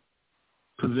whatever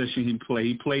position he play.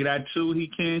 He played at 2. He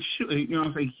can't shoot. You know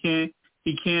what I'm saying?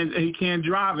 He can't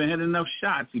drive and hit enough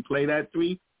shots. He played at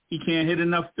 3. He can't hit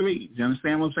enough threes. You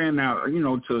understand what I'm saying? Now,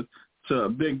 to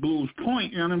Big Blue's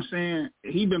point, you know what I'm saying?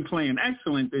 He's been playing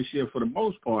excellent this year for the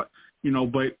most part.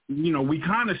 But we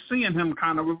kind of seeing him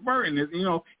kind of reverting it.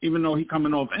 Even though he's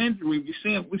coming off injury, we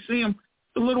see him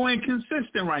a little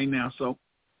inconsistent right now. So,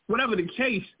 whatever the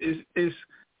case is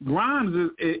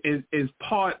Grimes is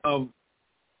part of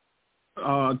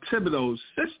Thibodeau's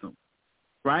system,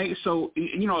 right? So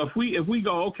if we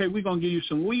go, okay, we're gonna give you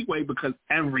some leeway because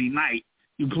every night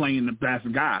you playing the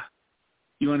best guy.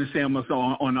 You understand what's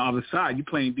on the other side? You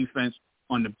playing defense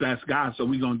on the best guy, so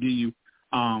we're gonna give you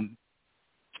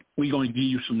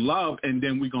some love, and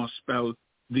then we're gonna spell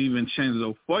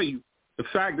DiVincenzo for you. The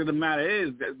fact of the matter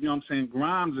is that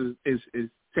Grimes is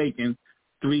taking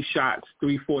 4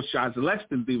 shots less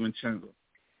than DiVincenzo.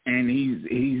 And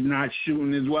he's not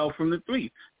shooting as well from the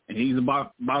 3. And he's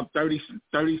about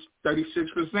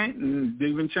 36%, and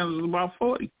DiVincenzo is about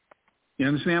 40%. You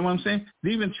understand what I'm saying?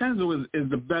 DiVincenzo is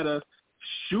the better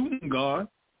shooting guard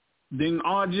than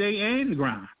RJ and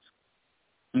Grimes.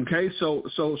 Okay, so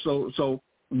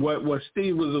what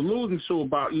Steve was alluding to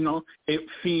about,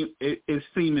 it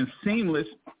seeming seamless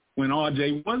when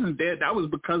RJ wasn't there. That was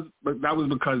because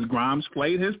Grimes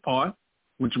played his part,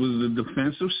 which was the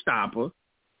defensive stopper,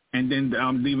 and then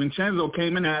DiVincenzo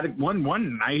came in at one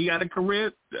night. He had a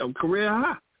career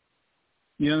high.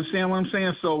 You understand what I'm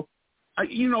saying? So,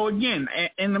 again,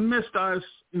 in the midst of us,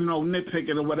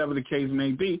 nitpicking or whatever the case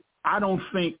may be, I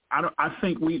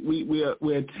think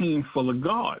we're a team full of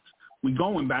guards. We're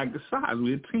going back to size.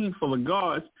 We're a team full of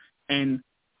guards, and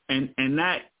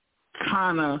that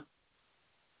kind of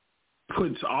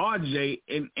puts RJ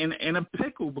in a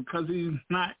pickle because he's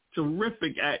not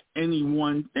terrific at any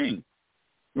one thing,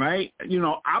 right?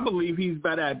 I believe he's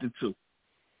better at the 2.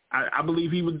 I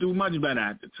believe he would do much better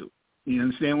at the 2. You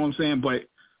understand what I'm saying? But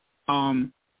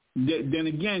then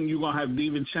again, you're gonna have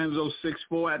DiVincenzo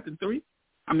 6'4" at the 3.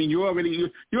 I mean, you're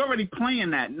already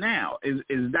playing that now.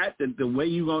 Is that the way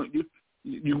you going?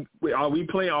 Are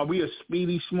we a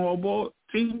speedy small ball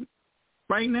team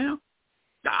right now?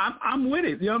 I'm with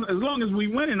it. As long as we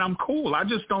win it, I'm cool. I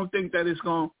just don't think that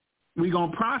we're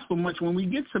gonna prosper much when we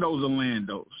get to those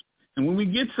Orlandos and when we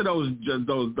get to those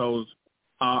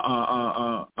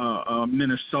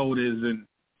Minnesotas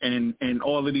and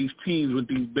all of these teams with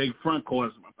these big front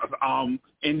courts.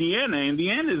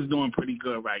 Indiana is doing pretty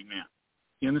good right now.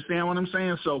 You understand what I'm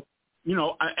saying? So,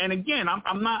 and again,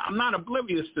 I'm not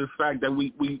oblivious to the fact that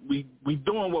we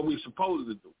doing what we're supposed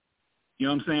to do. You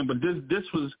know what I'm saying? But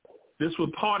this was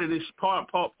part of this part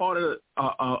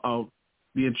of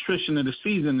the attrition of the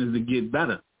season is to get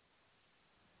better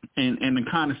and to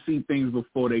kind of see things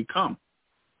before they come.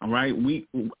 All right,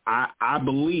 I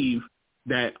believe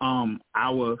that I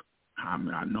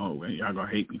know y'all gonna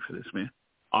hate me for this, man.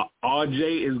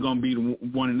 RJ is gonna be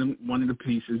one of the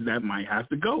pieces that might have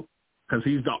to go because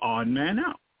he's the odd man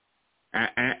out.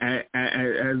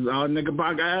 As our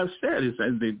Knickerbocker has said, it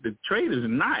says the trade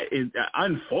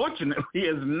unfortunately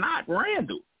is not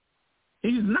Randall.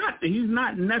 He's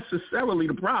not necessarily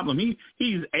the problem.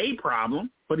 He's a problem,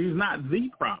 but he's not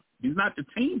the problem. He's not the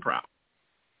team problem.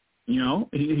 You know,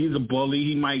 he's a bully.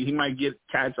 He might get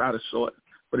cats out of sort,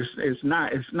 but it's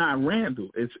not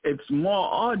Randall. It's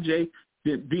more RJ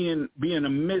being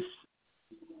a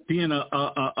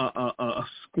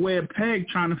square peg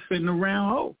trying to fit in a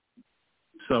round hole.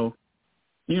 So,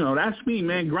 you know, that's me,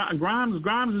 man. Grimes is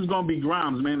going to be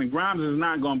Grimes, man, and Grimes is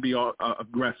not going to be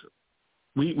aggressive.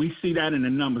 We see that in the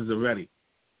numbers already.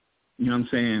 You know what I'm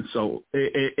saying? So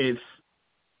it's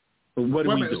what do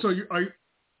we do?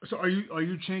 So are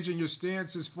you changing your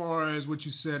stance as far as what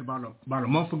you said about a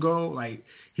month ago? Like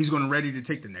he's going to ready to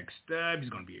take the next step. He's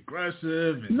going to be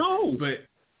aggressive.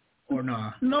 Or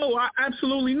not? No,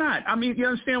 absolutely not. I mean, you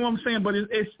understand what I'm saying? But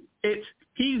it's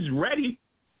he's ready,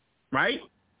 right?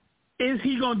 Is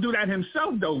he going to do that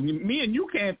himself though? Me and you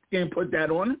can't put that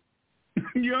on him.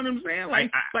 You know what I'm saying?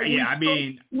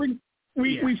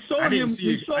 We saw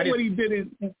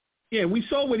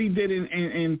what he did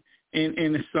in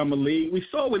the summer league. We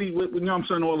saw what you know what I'm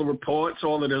saying, all the reports,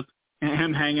 all of the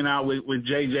him hanging out with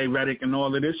JJ Redick and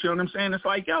all of this. You know what I'm saying? It's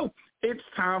like, yo, it's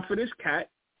time for this cat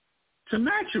to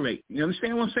maturate. You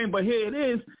understand what I'm saying? But here it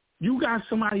is. You got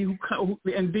somebody who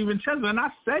and DiVincenzo, and I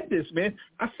said this, man.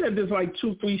 I said this like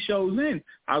 2-3 shows in.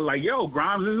 I was like, yo,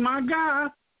 Grimes is my guy,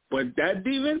 but that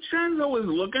DiVincenzo is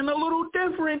looking a little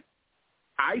different.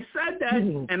 I said that,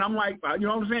 and I'm like, you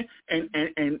know what I'm saying?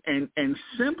 And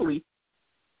simply,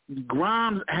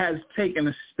 Grimes has taken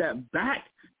a step back.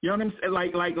 You know what I'm saying?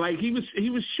 Like he was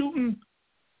shooting.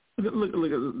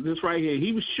 Look at this right here.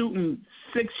 He was shooting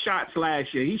 6 shots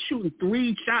last year. He's shooting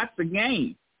 3 shots a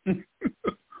game.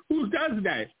 Who does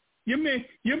that? Your man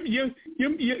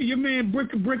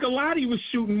Brickalotti was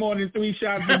shooting more than 3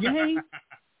 shots a game.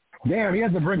 Damn, he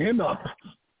had to bring him up.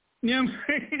 You know what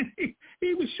I'm saying?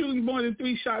 He was shooting more than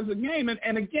 3 shots a game.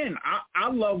 And again, I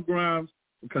love Grimes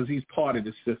because he's part of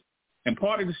the system. And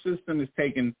part of the system is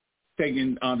taking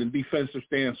the defensive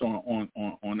stance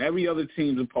on every other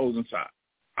team's opposing side.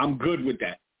 I'm good with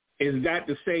that. Is that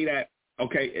to say that,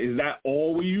 okay, is that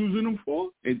all we're using him for?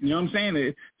 You know what I'm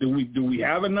saying? Do we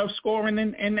have enough scoring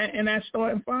in that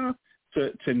starting five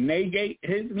to negate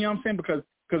his? You know what I'm saying? Because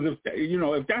if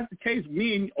that's the case,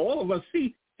 me and all of us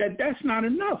see that that's not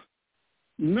enough.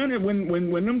 When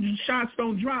them shots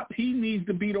don't drop, he needs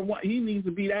to be the one. He needs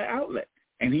to be that outlet,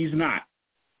 and he's not.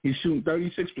 He's shooting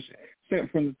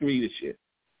 36% from the 3 this year,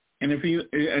 and if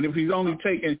he's only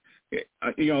taking,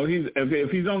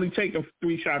 if he's only taking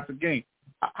 3 shots a game,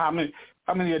 how many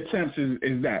attempts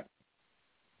is that?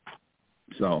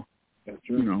 So,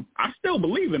 you know, I still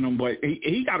believe in him, but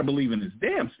he got to believe in his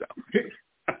damn self.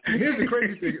 Here's the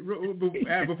crazy thing.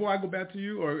 Before I go back to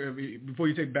you, or before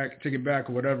you take it back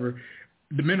or whatever,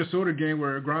 the Minnesota game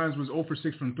where Grimes was 0 for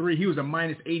 6 from 3, he was a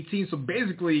minus 18. So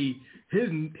basically, his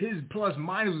plus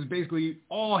minus was basically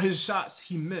all his shots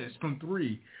he missed from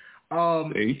 3.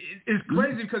 It's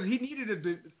crazy because he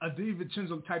needed a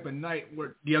DiVincenzo type of night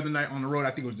where the other night on the road,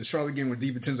 I think it was the Charlotte game where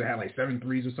DiVincenzo had like 7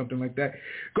 threes or something like that.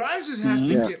 Grimes just has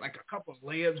to get like a couple of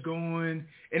layups going.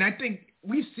 And I think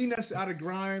we've seen that out of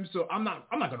Grimes, so I'm not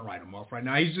going to write him off right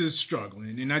now. He's just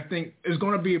struggling. And I think it's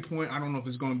going to be a point, I don't know if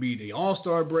it's going to be the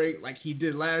All-Star break like he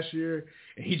did last year,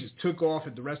 and he just took off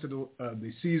at the rest of the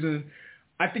season.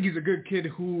 I think he's a good kid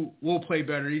who will play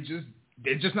better.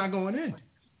 They're just not going in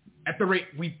at the rate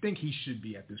we think he should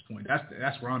be at this point.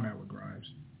 That's where I'm at with Grimes.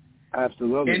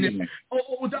 Absolutely. And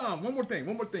Dom, one more thing,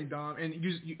 Dom. And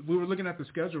we were looking at the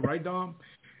schedule, right, Dom?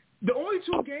 The only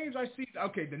 2 games I see,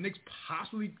 okay, the Knicks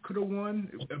possibly could have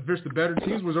won versus the better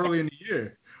teams was early in the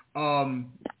year.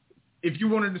 If you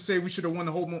wanted to say we should have won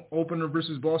the home opener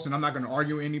versus Boston, I'm not going to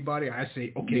argue with anybody. I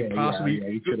say, okay,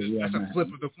 possibly. That's a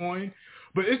flip of the coin.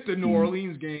 But it's the New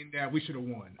Orleans game that we should have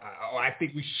won. I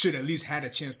think we should at least had a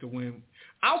chance to win.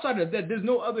 Outside of that, there's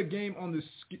no other game on the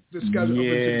schedule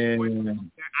that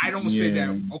I don't say that,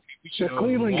 okay, we should have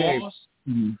lost.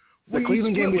 The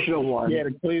Cleveland game we should have won. Yeah,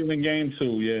 the Cleveland game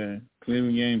too. Yeah,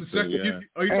 Cleveland game too. Yeah.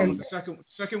 Are you talking about the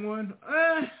second one?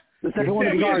 The second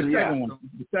one.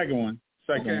 The second one.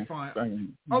 Okay,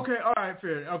 fine. Okay, all right,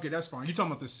 fair. Okay, that's fine. You're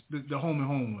talking about the home and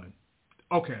home one.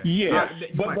 Okay. Yeah,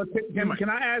 but can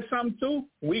I add something too?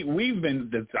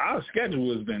 Our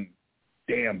schedule has been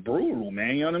damn brutal,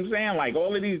 man. You know what I'm saying? Like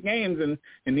all of these games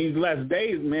and these less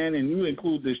days, man, and you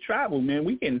include this travel, man,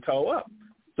 we getting toe up.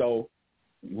 So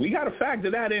we got to factor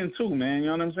that in too, man. You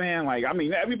know what I'm saying? Like, I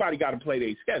mean, everybody got to play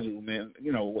their schedule, man.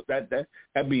 You know,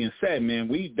 that being said, man,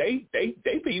 they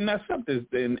beating us up in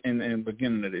the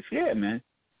beginning of this year, man.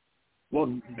 Well,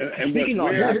 and speaking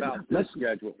on that, let's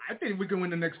schedule. I think we can win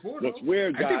the next 4. Though. What's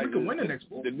weird, guys? I think we can win the next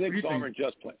 4. The Knicks aren't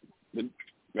just playing.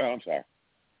 I'm sorry.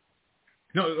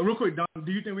 No, real quick, Dom.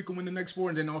 Do you think we can win the next 4,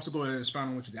 and then also go ahead and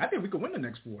expound on what you think? I think we can win the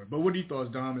next 4. But what are your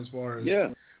thoughts, Dom? As far as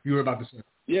you were about to say?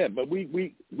 Yeah, but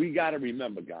we got to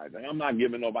remember, guys. And I'm not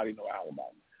giving nobody no alibi.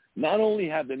 Not only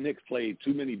have the Knicks played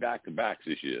too many back-to-backs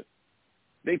this year,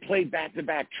 they played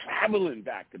back-to-back, traveling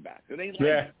back-to-back. It ain't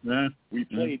like we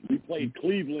played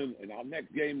Cleveland, and our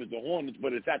next game is the Hornets,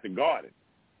 but it's at the Garden.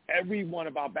 Every one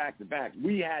of our back-to-backs,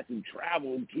 we had to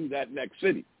travel to that next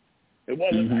city. It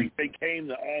wasn't like they came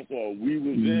to us or we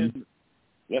was in,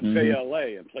 let's say,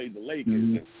 L.A. and played the Lakers,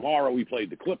 and tomorrow we played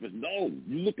the Clippers. No,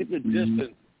 you look at the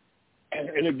distance.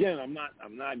 And again, I'm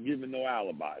not giving no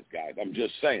alibis, guys. I'm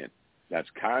just saying that's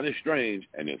kind of strange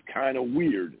and it's kind of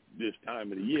weird this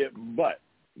time of the year, but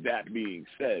that being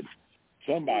said,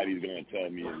 somebody's going to tell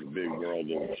me in the big world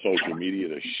of social media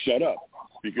to shut up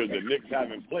because the Knicks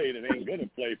haven't played and ain't going to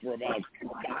play for about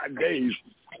 5 days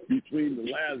between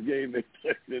the last game they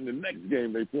played and the next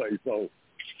game they play. So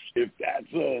if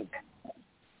that's a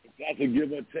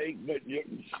give or take, but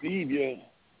Steve,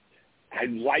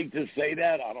 I'd like to say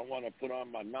that. I don't want to put on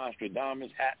my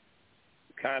Nostradamus hat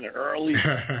kind of early.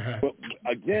 But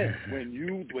again, when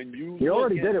you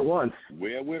already did it once.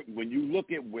 When you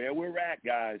look at where we're at,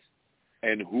 guys,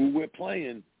 and who we're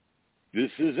playing,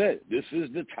 this is it. This is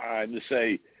the time to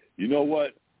say, you know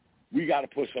what? We got to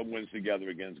put some wins together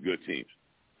against good teams.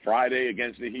 Friday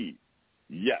against the Heat.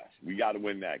 Yes, we got to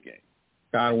win that game.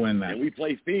 Got to win that. And we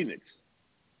play Phoenix.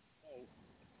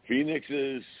 Phoenix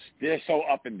they're so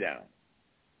up and down.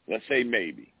 Let's say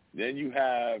maybe. Then you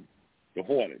have the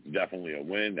Hornets, definitely a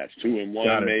win. That's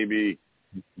 2-1 maybe.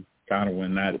 Gotta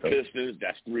win that. The Pistons,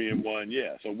 that's 3-1.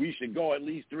 Yeah, so we should go at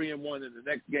least 3-1 in the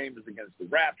next game is against the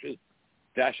Raptors.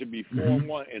 That should be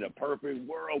 4-1. In a perfect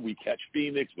world, we catch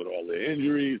Phoenix with all the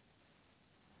injuries.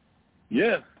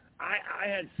 Yeah, I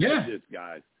had said this,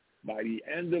 guys. By the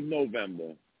end of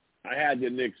November, I had the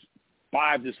Knicks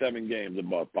 5 to 7 games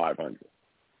above 500.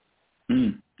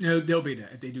 They'll be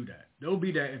that if they do that. They'll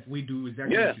be that if we do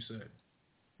exactly what you said.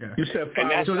 Yeah. You said 5.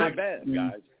 And that's not bad,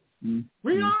 guys.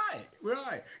 We're all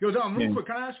right. Yo, Dom, real quick,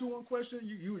 can I ask you one question?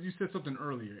 You said something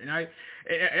earlier, and I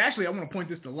want to point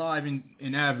this to Live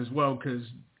and Av as well because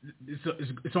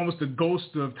it's almost the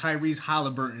ghost of Tyrese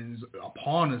Halliburton's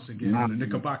upon us again on the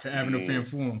Knickerbocker Avenue Fan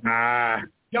Forum.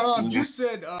 You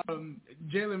said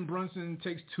Jalen Brunson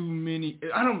takes too many.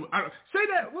 I don't say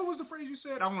that. What was the phrase you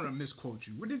said? I want to misquote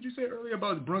you. What did you say earlier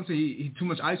about Brunson? He too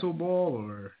much ISO ball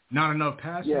or not enough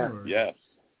passing? Yes.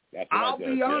 I'll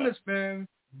be honest, man.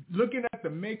 Looking at the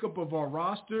makeup of our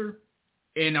roster,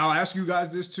 and I'll ask you guys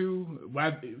this too: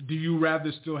 do you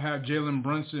rather still have Jalen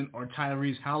Brunson or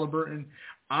Tyrese Halliburton?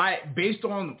 Based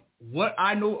on what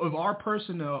I know of our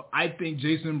personnel, I think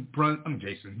Jalen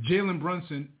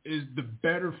Brunson is the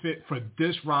better fit for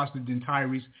this roster than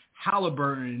Tyrese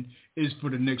Halliburton is for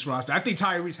the Knicks roster. I think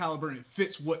Tyrese Halliburton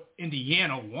fits what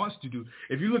Indiana wants to do.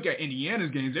 If you look at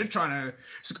Indiana's games, they're trying to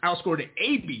outscore the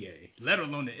ABA, let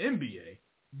alone the NBA.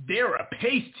 They're a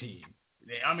pace team.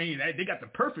 They got the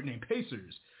perfect name,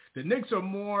 Pacers. The Knicks are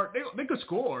more, they could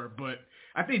score, but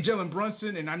I think Jalen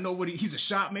Brunson, and I know he's a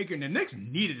shot maker, and the Knicks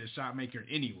needed a shot maker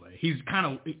anyway. He's kind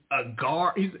of a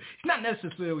guard. He's not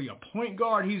necessarily a point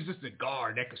guard. He's just a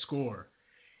guard that could score.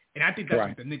 And I think that's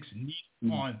what the Knicks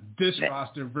need on this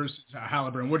roster versus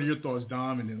Halliburton. What are your thoughts,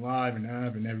 Dom, and then Live and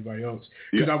Av and everybody else?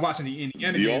 Because I'm watching the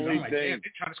Indiana games, I'm like, damn,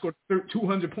 they're trying to score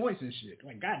 200 points and shit.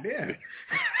 Like, goddamn.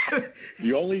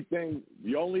 The only thing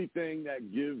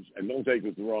that gives, and don't take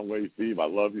this the wrong way, Steve, I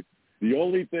love you. The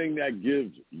only thing that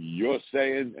gives your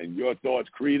saying and your thoughts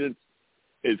credence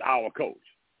is our coach.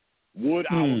 Would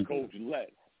our coach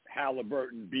let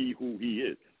Halliburton be who he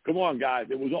is? Come on, guys.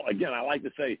 It was, again, I like to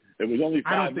say, it was only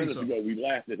 5 minutes ago we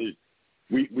laughed at 5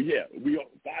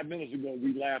 minutes ago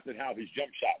we laughed at how his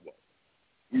jump shot was.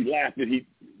 We laughed at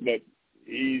but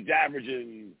he's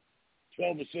averaging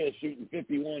 12 assists, shooting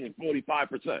 51 and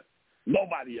 45%.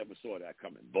 Nobody ever saw that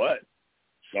coming, but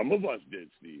some of us did,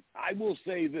 Steve. I will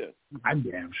say this. I'm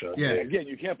damn sure. Yeah. Again,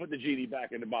 you can't put the genie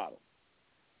back in the bottle.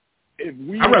 If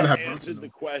we had answered the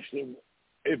question,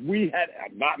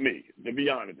 not me, to be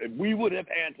honest, if we would have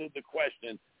answered the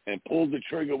question and pulled the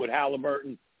trigger with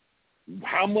Halliburton,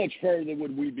 how much further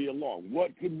would we be along?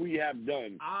 What could we have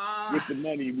done with the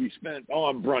money we spent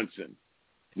on Brunson?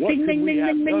 What could we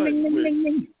have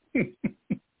done with?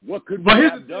 What could we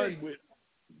have done with?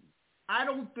 I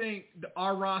don't think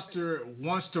our roster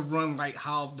wants to run like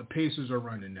how the Pacers are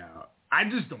running now. I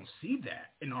just don't see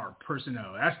that in our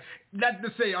personnel. That's not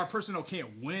to say our personnel can't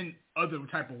win other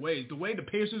type of ways. The way the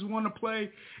Pacers want to play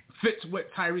fits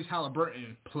what Tyrese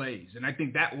Halliburton plays, and I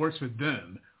think that works for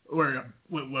them. Or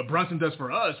what Brunson does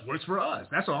for us works for us.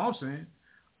 That's all I'm saying.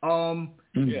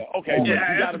 Yeah, okay.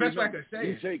 Yeah, that's the best way I can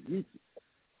say it.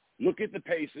 Look at the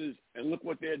Pacers and look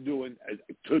what they're doing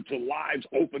to Live's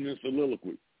opening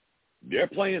soliloquy. They're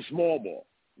playing small ball.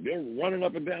 They're running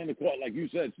up and down the court, like you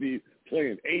said, Steve,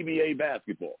 playing ABA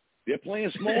basketball. They're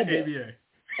playing small ball. ABA.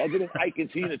 Other than Ike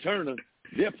and Tina Turner,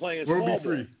 they're playing small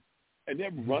ball. And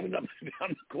they're running up and down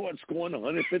the court scoring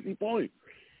 150 points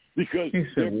because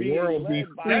they're being led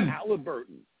by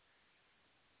Halliburton.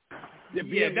 That's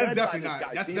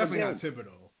definitely not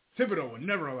Thibodeau. Thibodeau would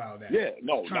never allow that. Yeah,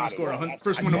 no, trying to score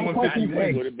first one to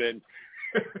 150 would have been.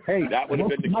 Hey, that would have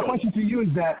been the my killer. question to you is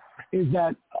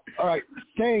that all right?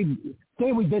 Say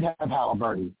we did have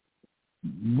Halliburton,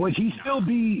 would he still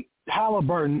be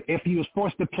Halliburton if he was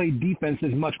forced to play defense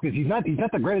as much? Because he's not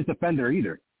the greatest defender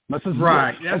either.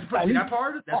 Right. That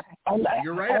part.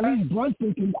 You're right. At least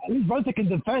Brunson can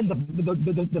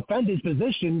defend his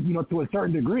position, to a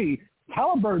certain degree.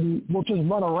 Halliburton will just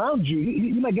run around you.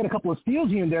 He might get a couple of steals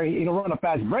here and there. He'll run a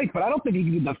fast break, but I don't think he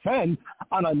can defend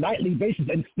on a nightly basis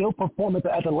and still perform at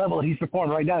the level he's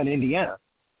performing right now in Indiana.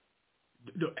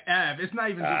 It's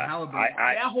not even just Halliburton.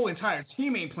 That whole entire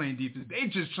team ain't playing defense. They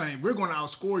just saying we're going to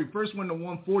outscore you. First win to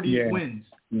 140 wins.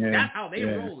 Yeah. That's how they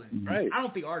rolling. Right. I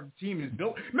don't think our team is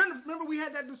built. Remember we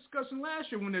had that discussion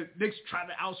last year when the Knicks tried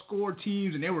to outscore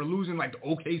teams and they were losing like the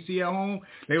OKC at home.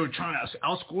 They were trying to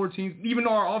outscore teams, even though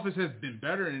our offense has been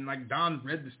better. And like Don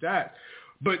read the stats.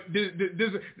 But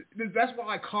that's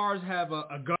why cars have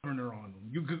a governor on them.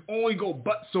 You can only go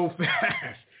but so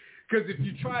fast. Because if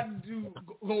you try to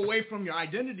go away from your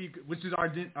identity, which is our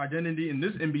identity in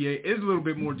this NBA, is a little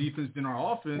bit more defense than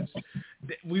our offense.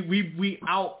 We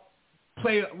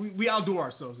outdo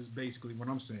ourselves is basically what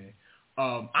I'm saying.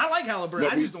 I like Halliburton.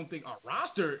 I just don't think our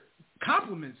roster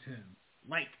complements him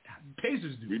like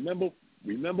Pacers do.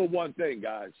 Remember one thing,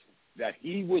 guys, that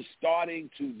he was starting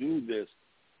to do this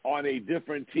on a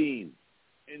different team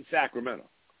in Sacramento.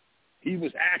 He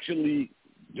was actually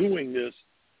doing this.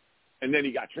 And then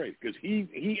he got traded because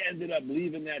he ended up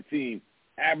leaving that team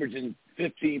averaging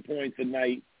 15 points a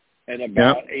night and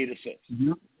about 8 assists.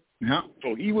 Yeah.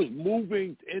 So he was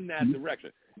moving in that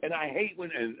direction. And I hate when,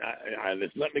 and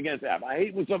let's let me against that. I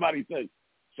hate when somebody says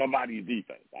somebody's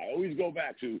defense. I always go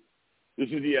back to, this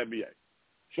is the NBA.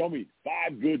 Show me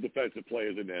 5 good defensive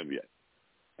players in the NBA,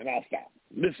 and I'll stop.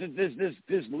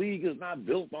 This league is not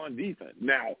built on defense.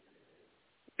 Now,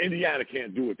 Indiana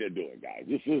can't do what they're doing, guys.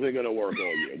 This isn't going to work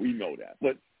all year. We know that.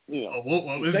 But, it'll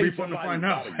be fun to find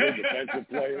out. A good defensive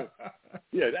player.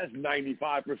 Yeah, that's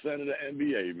 95% of the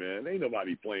NBA, man. Ain't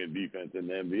nobody playing defense in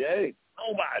the NBA.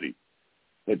 Nobody.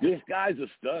 But this guy's a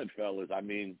stud, fellas. I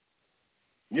mean,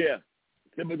 yeah,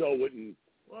 Thibodeau wouldn't.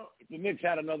 Well, if the Knicks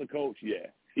had another coach,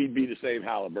 he'd be the same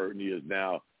Halliburton he is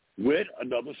now with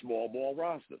another small ball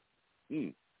roster.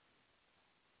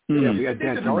 Yeah, they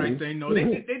did the right thing. No, they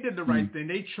did the right thing.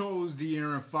 They chose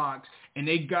De'Aaron Fox, and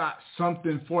they got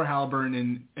something for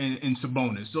Halliburton and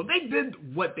Sabonis. So they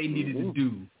did what they needed to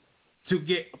do to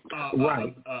get a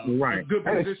good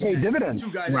position. Dividends.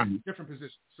 2 guys in different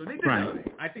positions. So they did right.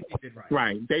 I think they did right.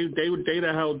 Right. They'd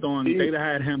have held on. They'd have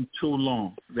had him too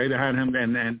long. They'd have had him,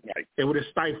 and it would have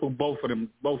stifled both of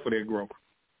their growth.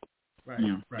 Right.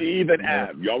 Right. Even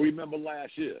y'all remember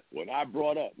last year when I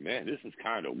brought up, man, this is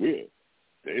kind of weird.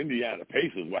 The Indiana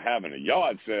Pacers were having a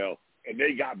yard sale, and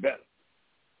they got better.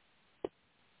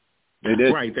 They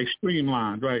did. Right, they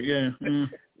streamlined. Right, yeah.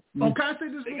 Oh, can I say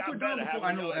this real quick?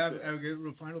 I know I'll get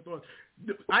real final thoughts.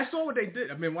 I saw what they did.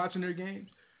 I've been watching their games.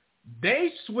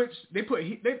 They switched.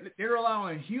 They're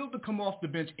allowing Hill to come off the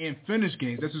bench and finish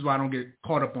games. This is why I don't get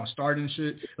caught up on starting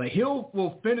shit. Like Hill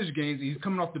will finish games. He's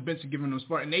coming off the bench and giving them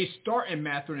spot, and they start in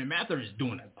Mather, and Mather is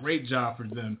doing a great job for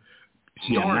them.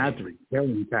 Mather,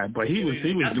 but he was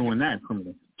doing that from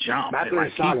the jump. Mather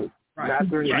is solid.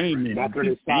 Mather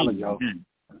is solid, yo.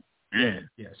 Yeah.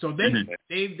 So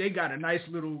they got a nice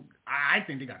little. I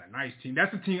think they got a nice team.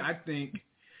 That's the team. I think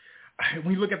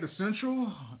when you look at the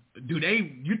Central, you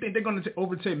think they're going to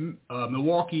overtake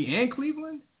Milwaukee and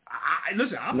Cleveland?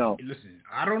 Listen,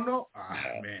 I don't know.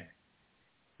 Man.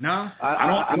 Nah,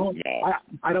 I don't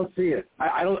see it.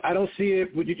 I don't see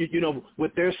it.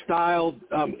 With their style,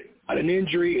 an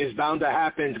injury is bound to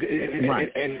happen,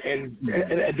 and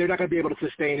they're not going to be able to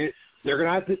sustain it. They're going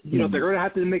to have to, they're going to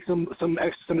have to make some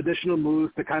additional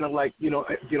moves to kind of like,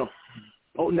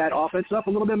 open that offense up a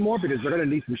little bit more because they're going to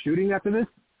need some shooting after this.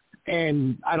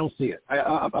 And I don't see it.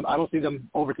 I don't see them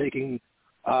overtaking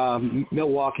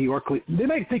Milwaukee or Cleveland. They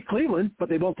may take Cleveland, but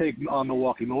they won't take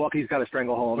Milwaukee. Milwaukee's got a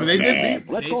stranglehold. Well, they did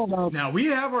beat. Now we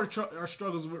have our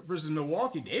struggles versus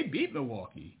Milwaukee. They beat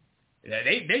Milwaukee. Yeah,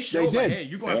 they showed like, hey,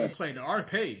 you're going to have to play at our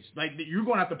pace. Like you're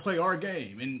going to have to play our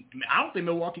game, and I don't think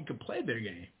Milwaukee could play their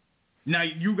game. Now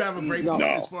you have a great point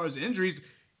as far as the injuries.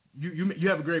 You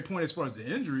have a great point as far as the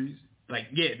injuries. Like,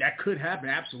 yeah, that could happen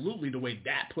absolutely the way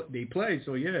they play.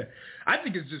 So, yeah, I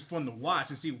think it's just fun to watch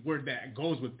and see where that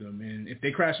goes with them. And if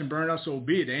they crash and burn out, so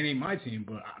be it. They ain't my team.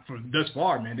 But for thus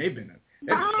far, man, they've been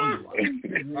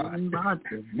fun to watch.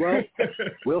 Well,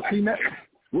 we'll see that.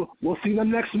 We'll see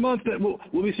them next month.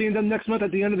 We'll be seeing them next month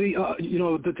at the end of the,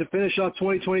 to finish out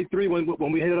 2023 when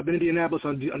we head up in Indianapolis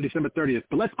on December 30th.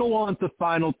 But let's go on to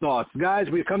final thoughts, guys.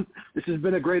 This has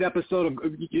been a great episode.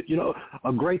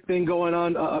 A great thing going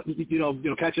on.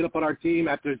 Catching up on our team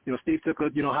after Steve took a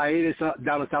hiatus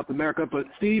down in South America. But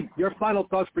Steve, your final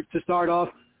thoughts to start off.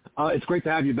 It's great to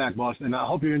have you back, boss, and I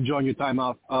hope you're enjoying your time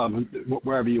off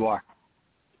wherever you are.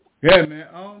 Yeah,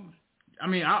 man.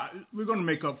 We're going to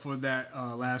make up for that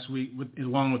last week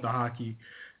along with the hockey.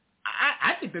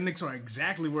 I think the Knicks are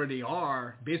exactly where they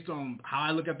are based on how I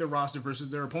look at their roster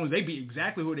versus their opponents. They be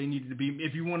exactly where they needed to be.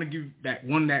 If you want to give that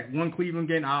one Cleveland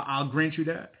game, I'll grant you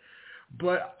that.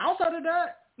 But outside of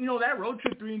that, that road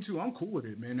trip 3-2, I'm cool with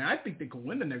it, man. And I think they could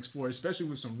win the next 4, especially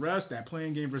with some rest. That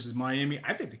playing game versus Miami,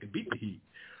 I think they could beat the Heat.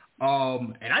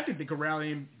 And I think they could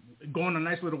rally and go on a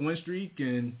nice little win streak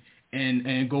and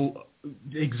go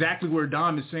exactly where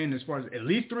Dom is saying as far as at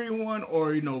least 3-1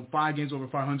 or 5 games over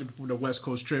 500 before the West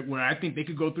Coast trip, where I think they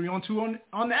could go 3-2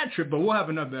 on that trip. But we'll have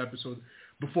another episode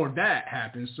before that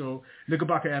happens. So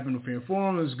Knickerbocker Avenue Fan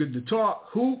Forum, it was good to talk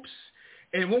hoops.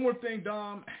 And one more thing,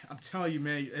 Dom, I'm telling you,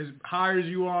 man, as high as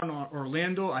you are on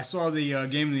Orlando, I saw the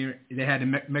game they had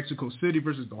in Mexico City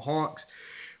versus the Hawks.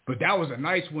 But that was a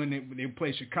nice win. They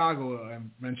played Chicago,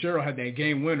 and Ranchero had that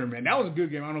game winner, man. That was a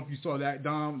good game. I don't know if you saw that,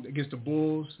 Dom, against the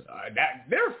Bulls.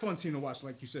 They're a fun team to watch,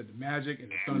 like you said, the Magic and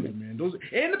the Thunder, man.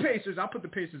 And the Pacers. I'll put the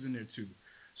Pacers in there, too.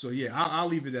 So, yeah, I'll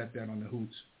leave it at that on the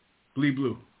hoops. Bleed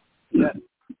Blue. Yeah,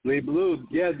 Bleed Blue.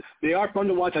 Yeah, they are fun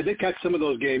to watch. I did catch some of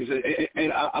those games,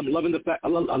 and I'm loving the fact.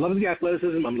 I'm loving the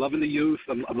athleticism. I'm loving the youth.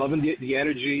 I'm loving the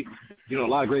energy. A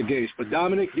lot of great games. But,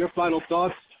 Dominic, your final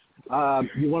thoughts?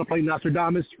 You want to play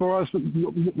Nostradamus for us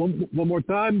one more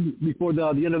time before the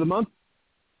end of the month?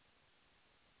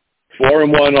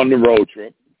 4-1 on the road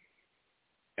trip.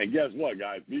 And guess what,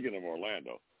 guys? Speaking of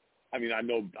Orlando, I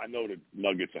know the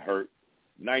Nuggets are hurt.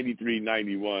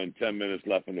 93-91, 10 minutes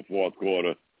left in the fourth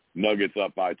quarter. Nuggets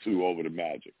up by 2 over the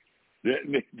Magic. They're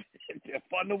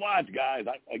fun to watch, guys.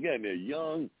 Again, they're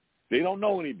young. They don't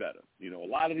know any better. A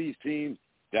lot of these teams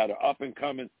that are up and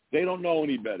coming, they don't know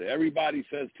any better. Everybody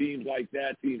says teams like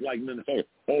that, teams like Minnesota,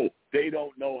 they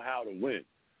don't know how to win.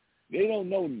 They don't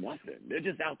know nothing. They're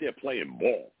just out there playing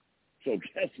ball. So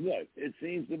guess what? It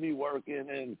seems to be working,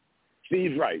 and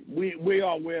Steve's right. We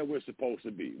are where we're supposed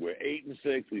to be. We're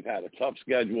 8-6. We've had a tough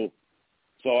schedule.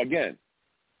 So, again,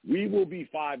 we will be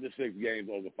 5 to 6 games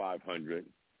over 500,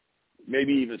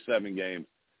 maybe even 7 games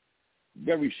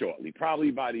very shortly,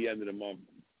 probably by the end of the month,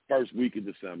 first week of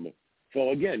December.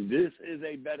 So, again, this is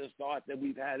a better start than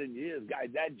we've had in years. Guys,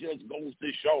 that just goes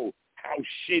to show how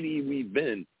shitty we've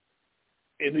been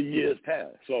in the years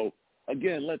past. So,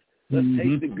 again, let's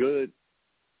take the good.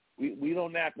 We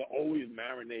don't have to always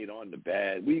marinate on the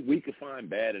bad. We can find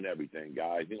bad in everything,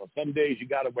 guys. Some days you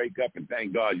got to wake up and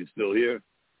thank God you're still here,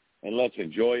 and let's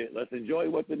enjoy it. Let's enjoy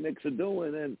what the Knicks are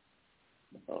doing, and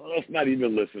let's not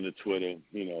even listen to Twitter.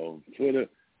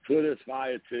 Twitter's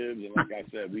fire Tibbs, and like I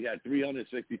said, we had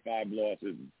 365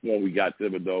 losses before we got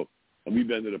Thibodeau, and we've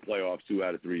been to the playoffs 2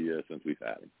 out of 3 years since we've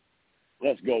had him.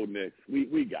 Let's go, Knicks.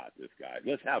 We got this, guys.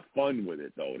 Let's have fun with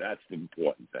it, though. That's the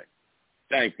important thing.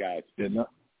 Thanks, guys.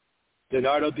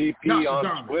 Donardo DP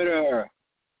on Twitter.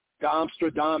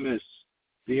 Domstradamus,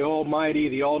 the almighty,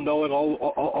 the all-knowing,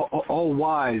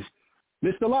 all-wise.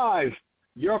 Mr. Live,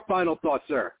 your final thoughts,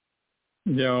 sir.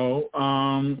 Yo,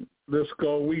 let's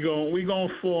go. We going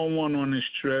 4-1 on this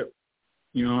trip.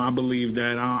 I believe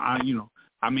that.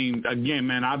 Again,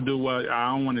 man, I do what I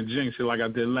don't want to jinx it like I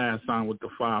did last time with the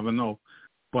 5-0.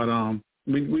 But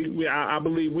I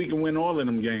believe we can win all of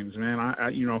them games, man.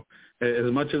 I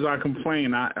as much as I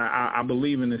complain, I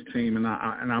believe in this team, and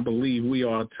I believe we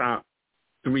are a top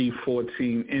 3-4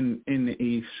 team in the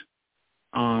East.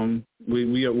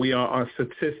 We are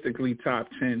statistically top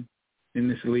 10 in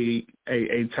this league,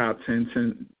 a top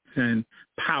 10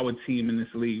 power team in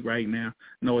this league right now.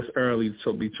 I know it's early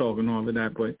to be talking all of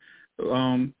that, but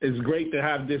it's great to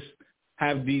have this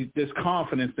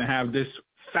confidence, to have this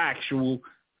factual,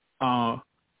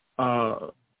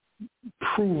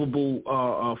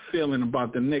 provable feeling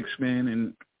about the Knicks, man,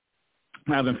 and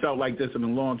I haven't felt like this in a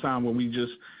long time, where we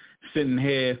just sitting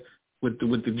here with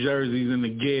the jerseys and the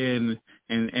gear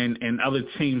and other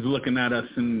teams looking at us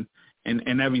and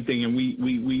everything, and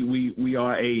we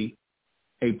are a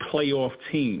playoff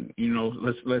team.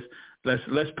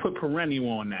 Let's put perennial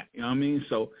on that. You know what I mean?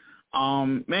 So,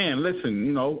 man,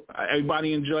 listen,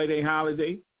 everybody enjoy their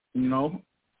holiday.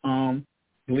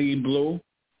 Bleed blue,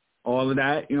 all of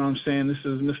that. You know what I'm saying? This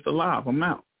is Mr. Live. I'm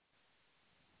out.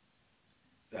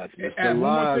 That's Mr.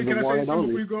 Live, the one and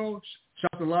only. Before we go?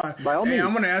 Shout to Live. By all means.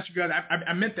 I'm going to ask you guys.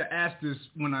 I meant to ask this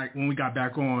when we got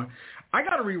back on. I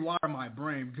got to rewire my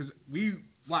brain because we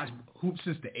watched hoops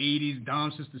since the 80s,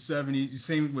 Dom since the 70s.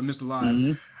 Same with Mr. Live.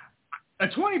 Mm-hmm. A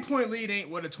 20-point lead ain't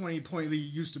what a 20-point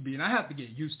lead used to be, and I have to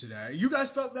get used to that. You guys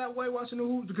felt that way watching the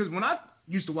hoops? Because when I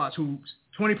used to watch hoops,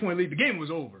 20-point lead, the game was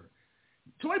over.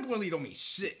 20-point lead don't mean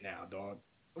shit now, dog.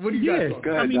 What do you guys think?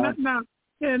 I mean, that's not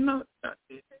 – that's why –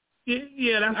 I got to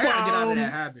get out of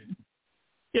that habit.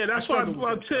 Yeah, that's why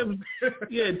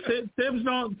Tibbs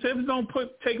don't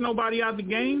take nobody out the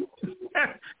game.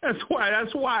 That's why.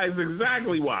 It's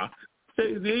exactly why.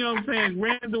 You know what I'm saying?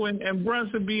 Randall and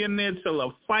Brunson be in there till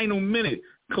the final minute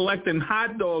collecting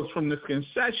hot dogs from the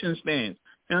concession stands.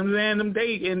 You know what I'm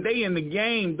saying? They in the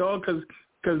game, dog,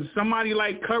 because somebody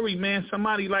like Curry, man,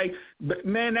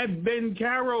 that Ben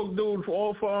Caro dude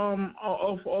off of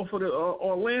the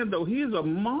Orlando, he's a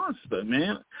monster,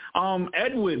 man.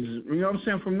 Edwards, you know what I'm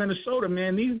saying, from Minnesota,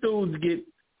 man, these dudes get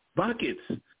buckets.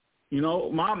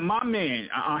 My man,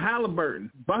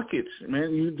 Halliburton, buckets,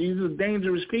 man. These are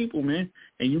dangerous people, man,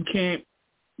 and you can't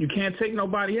take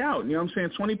nobody out. You know what I'm saying?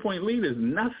 20-point lead is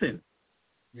nothing.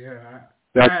 Yeah,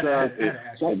 it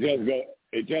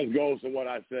just goes to what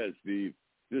I said, Steve.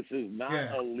 This is not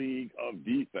a league of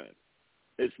defense.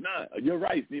 It's not. You're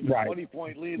right, Steve. A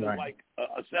 20-point lead is like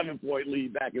a 7-point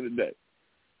lead back in the day.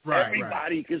 Right.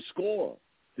 Everybody can score.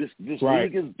 This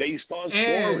league is based on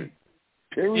scoring.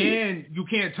 Period. And you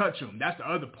can't touch them. That's the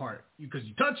other part. Because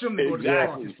you touch them, they go to the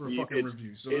caucus for a fucking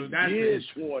review. So that's geared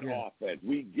toward offense.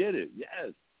 We get it.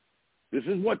 Yes. This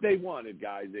is what they wanted,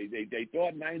 guys. They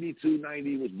thought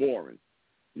 92-90 was boring.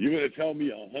 You're going to tell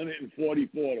me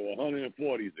 144 to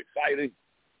 140 is exciting?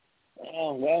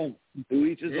 Oh, well, to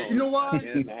each his own. You know why?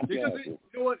 You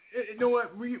know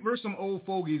what? We're some old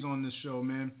fogies on this show,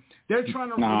 man. They're trying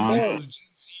to remove those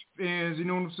fans, you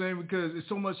know what I'm saying? Because there's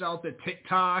so much out there,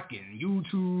 TikTok and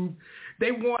YouTube.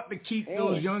 They want to keep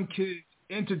those young kids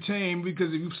entertained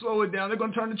because if you slow it down, they're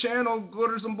going to turn the channel, go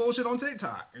to some bullshit on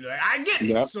TikTok. And you're like, I get it.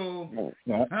 Yep. So,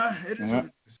 it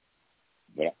is.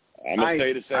 But I'm going to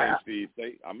say the same, Steve.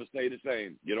 I'm going to say the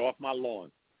same. Get off my lawn.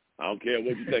 I don't care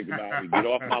what you think about me. Get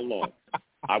off my lawn.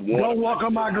 Don't walk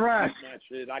on my grass.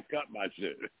 I cut my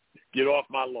shit. Get off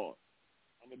my lawn.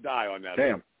 I'm going to die on that.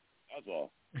 Damn. That's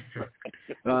all.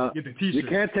 Get the t-shirt. You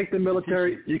can't take the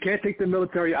military. You can't take the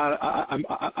military out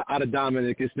of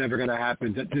Dominic. It's never going to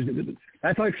happen.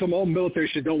 That's like some old military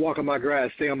shit. Don't walk on my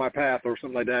grass. Stay on my path, or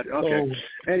something like that. Okay.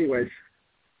 Anyways,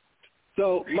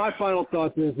 so my final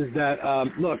thoughts is that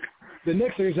look, the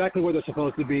Knicks are exactly where they're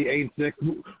supposed to be,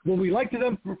 8-6. Will we like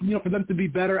them, for them to be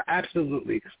better?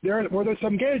 Absolutely. Were there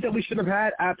some games that we should have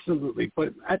had? Absolutely.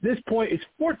 But at this point, it's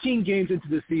 14 games into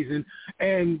the season,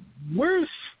 and we're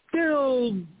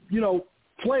still,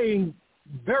 playing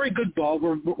very good ball.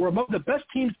 We're among the best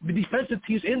teams, the defensive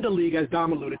teams in the league, as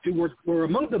Dom alluded to. We're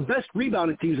among the best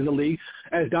rebounding teams in the league,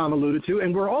 as Dom alluded to,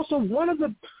 and we're also one of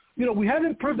the we haven't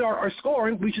improved our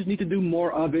scoring. We just need to do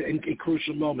more of it in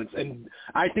crucial moments. And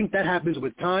I think that happens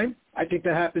with time. I think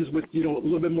that happens with, a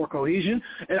little bit more cohesion.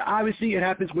 And obviously it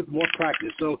happens with more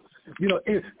practice. So,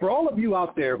 for all of you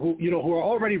out there who are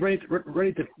already ready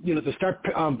to start,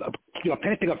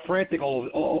 panting up frantic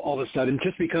all of a sudden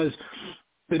just because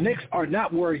the Knicks are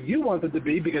not where you want them to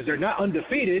be because they're not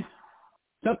undefeated,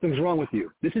 something's wrong with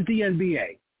you. This is the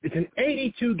NBA. It's an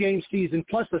 82-game season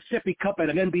plus a sippy cup at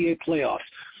an NBA playoffs.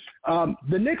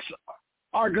 The Knicks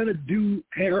are going to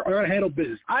handle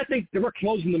business. I think that we're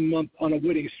closing the month on a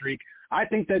winning streak. I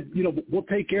think that, we'll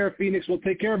take care of Phoenix, we'll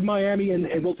take care of Miami, and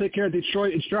we'll take care of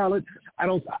Detroit and Charlotte. I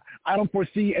don't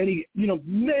foresee any,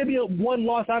 maybe one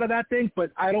loss out of that thing,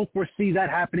 but I don't foresee that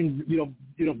happening,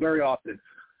 very often.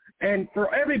 And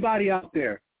for everybody out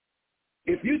there,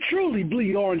 if you truly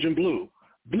bleed orange and blue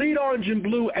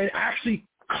and actually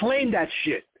claim that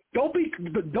shit. Don't be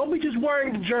just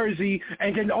wearing the jersey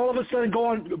and then all of a sudden go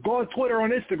on Twitter or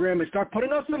on Instagram and start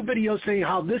putting out some videos saying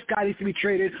how this guy needs to be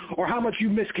traded or how much you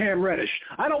miss Cam Reddish.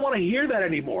 I don't want to hear that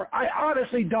anymore. I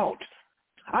honestly don't.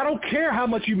 I don't care how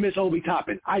much you miss Obi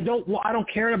Toppin. I don't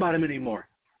care about him anymore.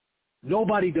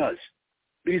 Nobody does.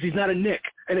 Because he's not a Knick.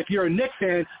 And if you're a Knick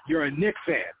fan, you're a Knick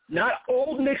fan. Not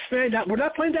old Knicks fan. We're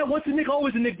not playing that once a Knick,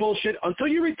 always a Knick bullshit. Until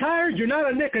you retire, you're not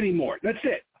a Knick anymore. That's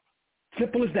it.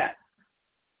 Simple as that.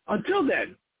 Until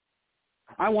then,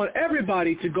 I want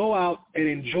everybody to go out and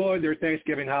enjoy their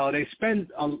Thanksgiving holiday. Spend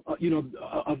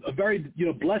a very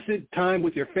blessed time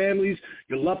with your families,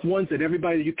 your loved ones, and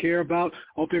everybody that you care about.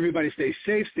 Hope everybody stays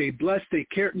safe, stay blessed, stay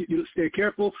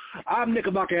careful. I'm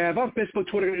Knickerbocker Ave on Facebook,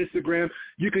 Twitter, and Instagram.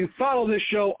 You can follow this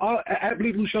show at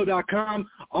BleedBlueShow.com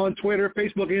on Twitter,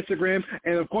 Facebook, Instagram,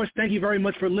 and of course, thank you very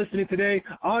much for listening today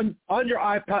on your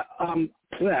iPod,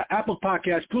 Apple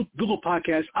Podcasts, Google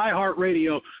Podcasts,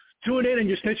 iHeartRadio. Tune in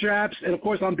your Stitcher apps, and, of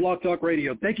course, on Blog Talk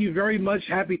Radio. Thank you very much.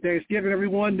 Happy Thanksgiving,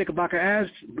 everyone. Knickerbocker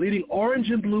Ave, bleeding orange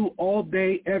and blue all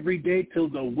day, every day, till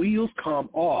the wheels come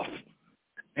off.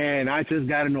 And I just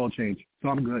got an oil change, so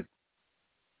I'm good.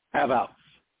 Have out.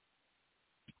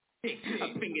 A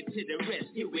finger to the rest,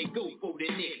 here we go for the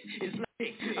Knicks. It's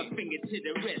like a finger to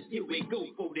the rest, here we go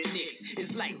for the Knicks.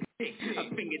 It's like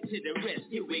a finger to the rest,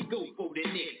 here we go for the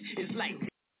Knicks. It's like.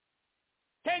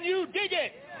 Can you dig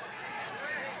it?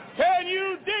 Can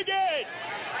you dig it?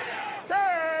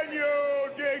 Can you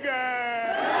dig it?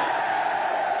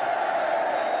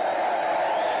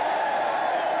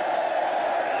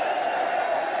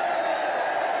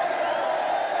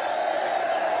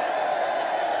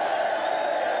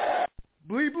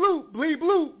 Bleed blue, bleed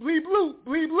blue, bleed blue,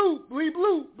 bleed blue, bleed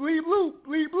blue, bleed blue,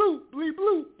 bleed blue.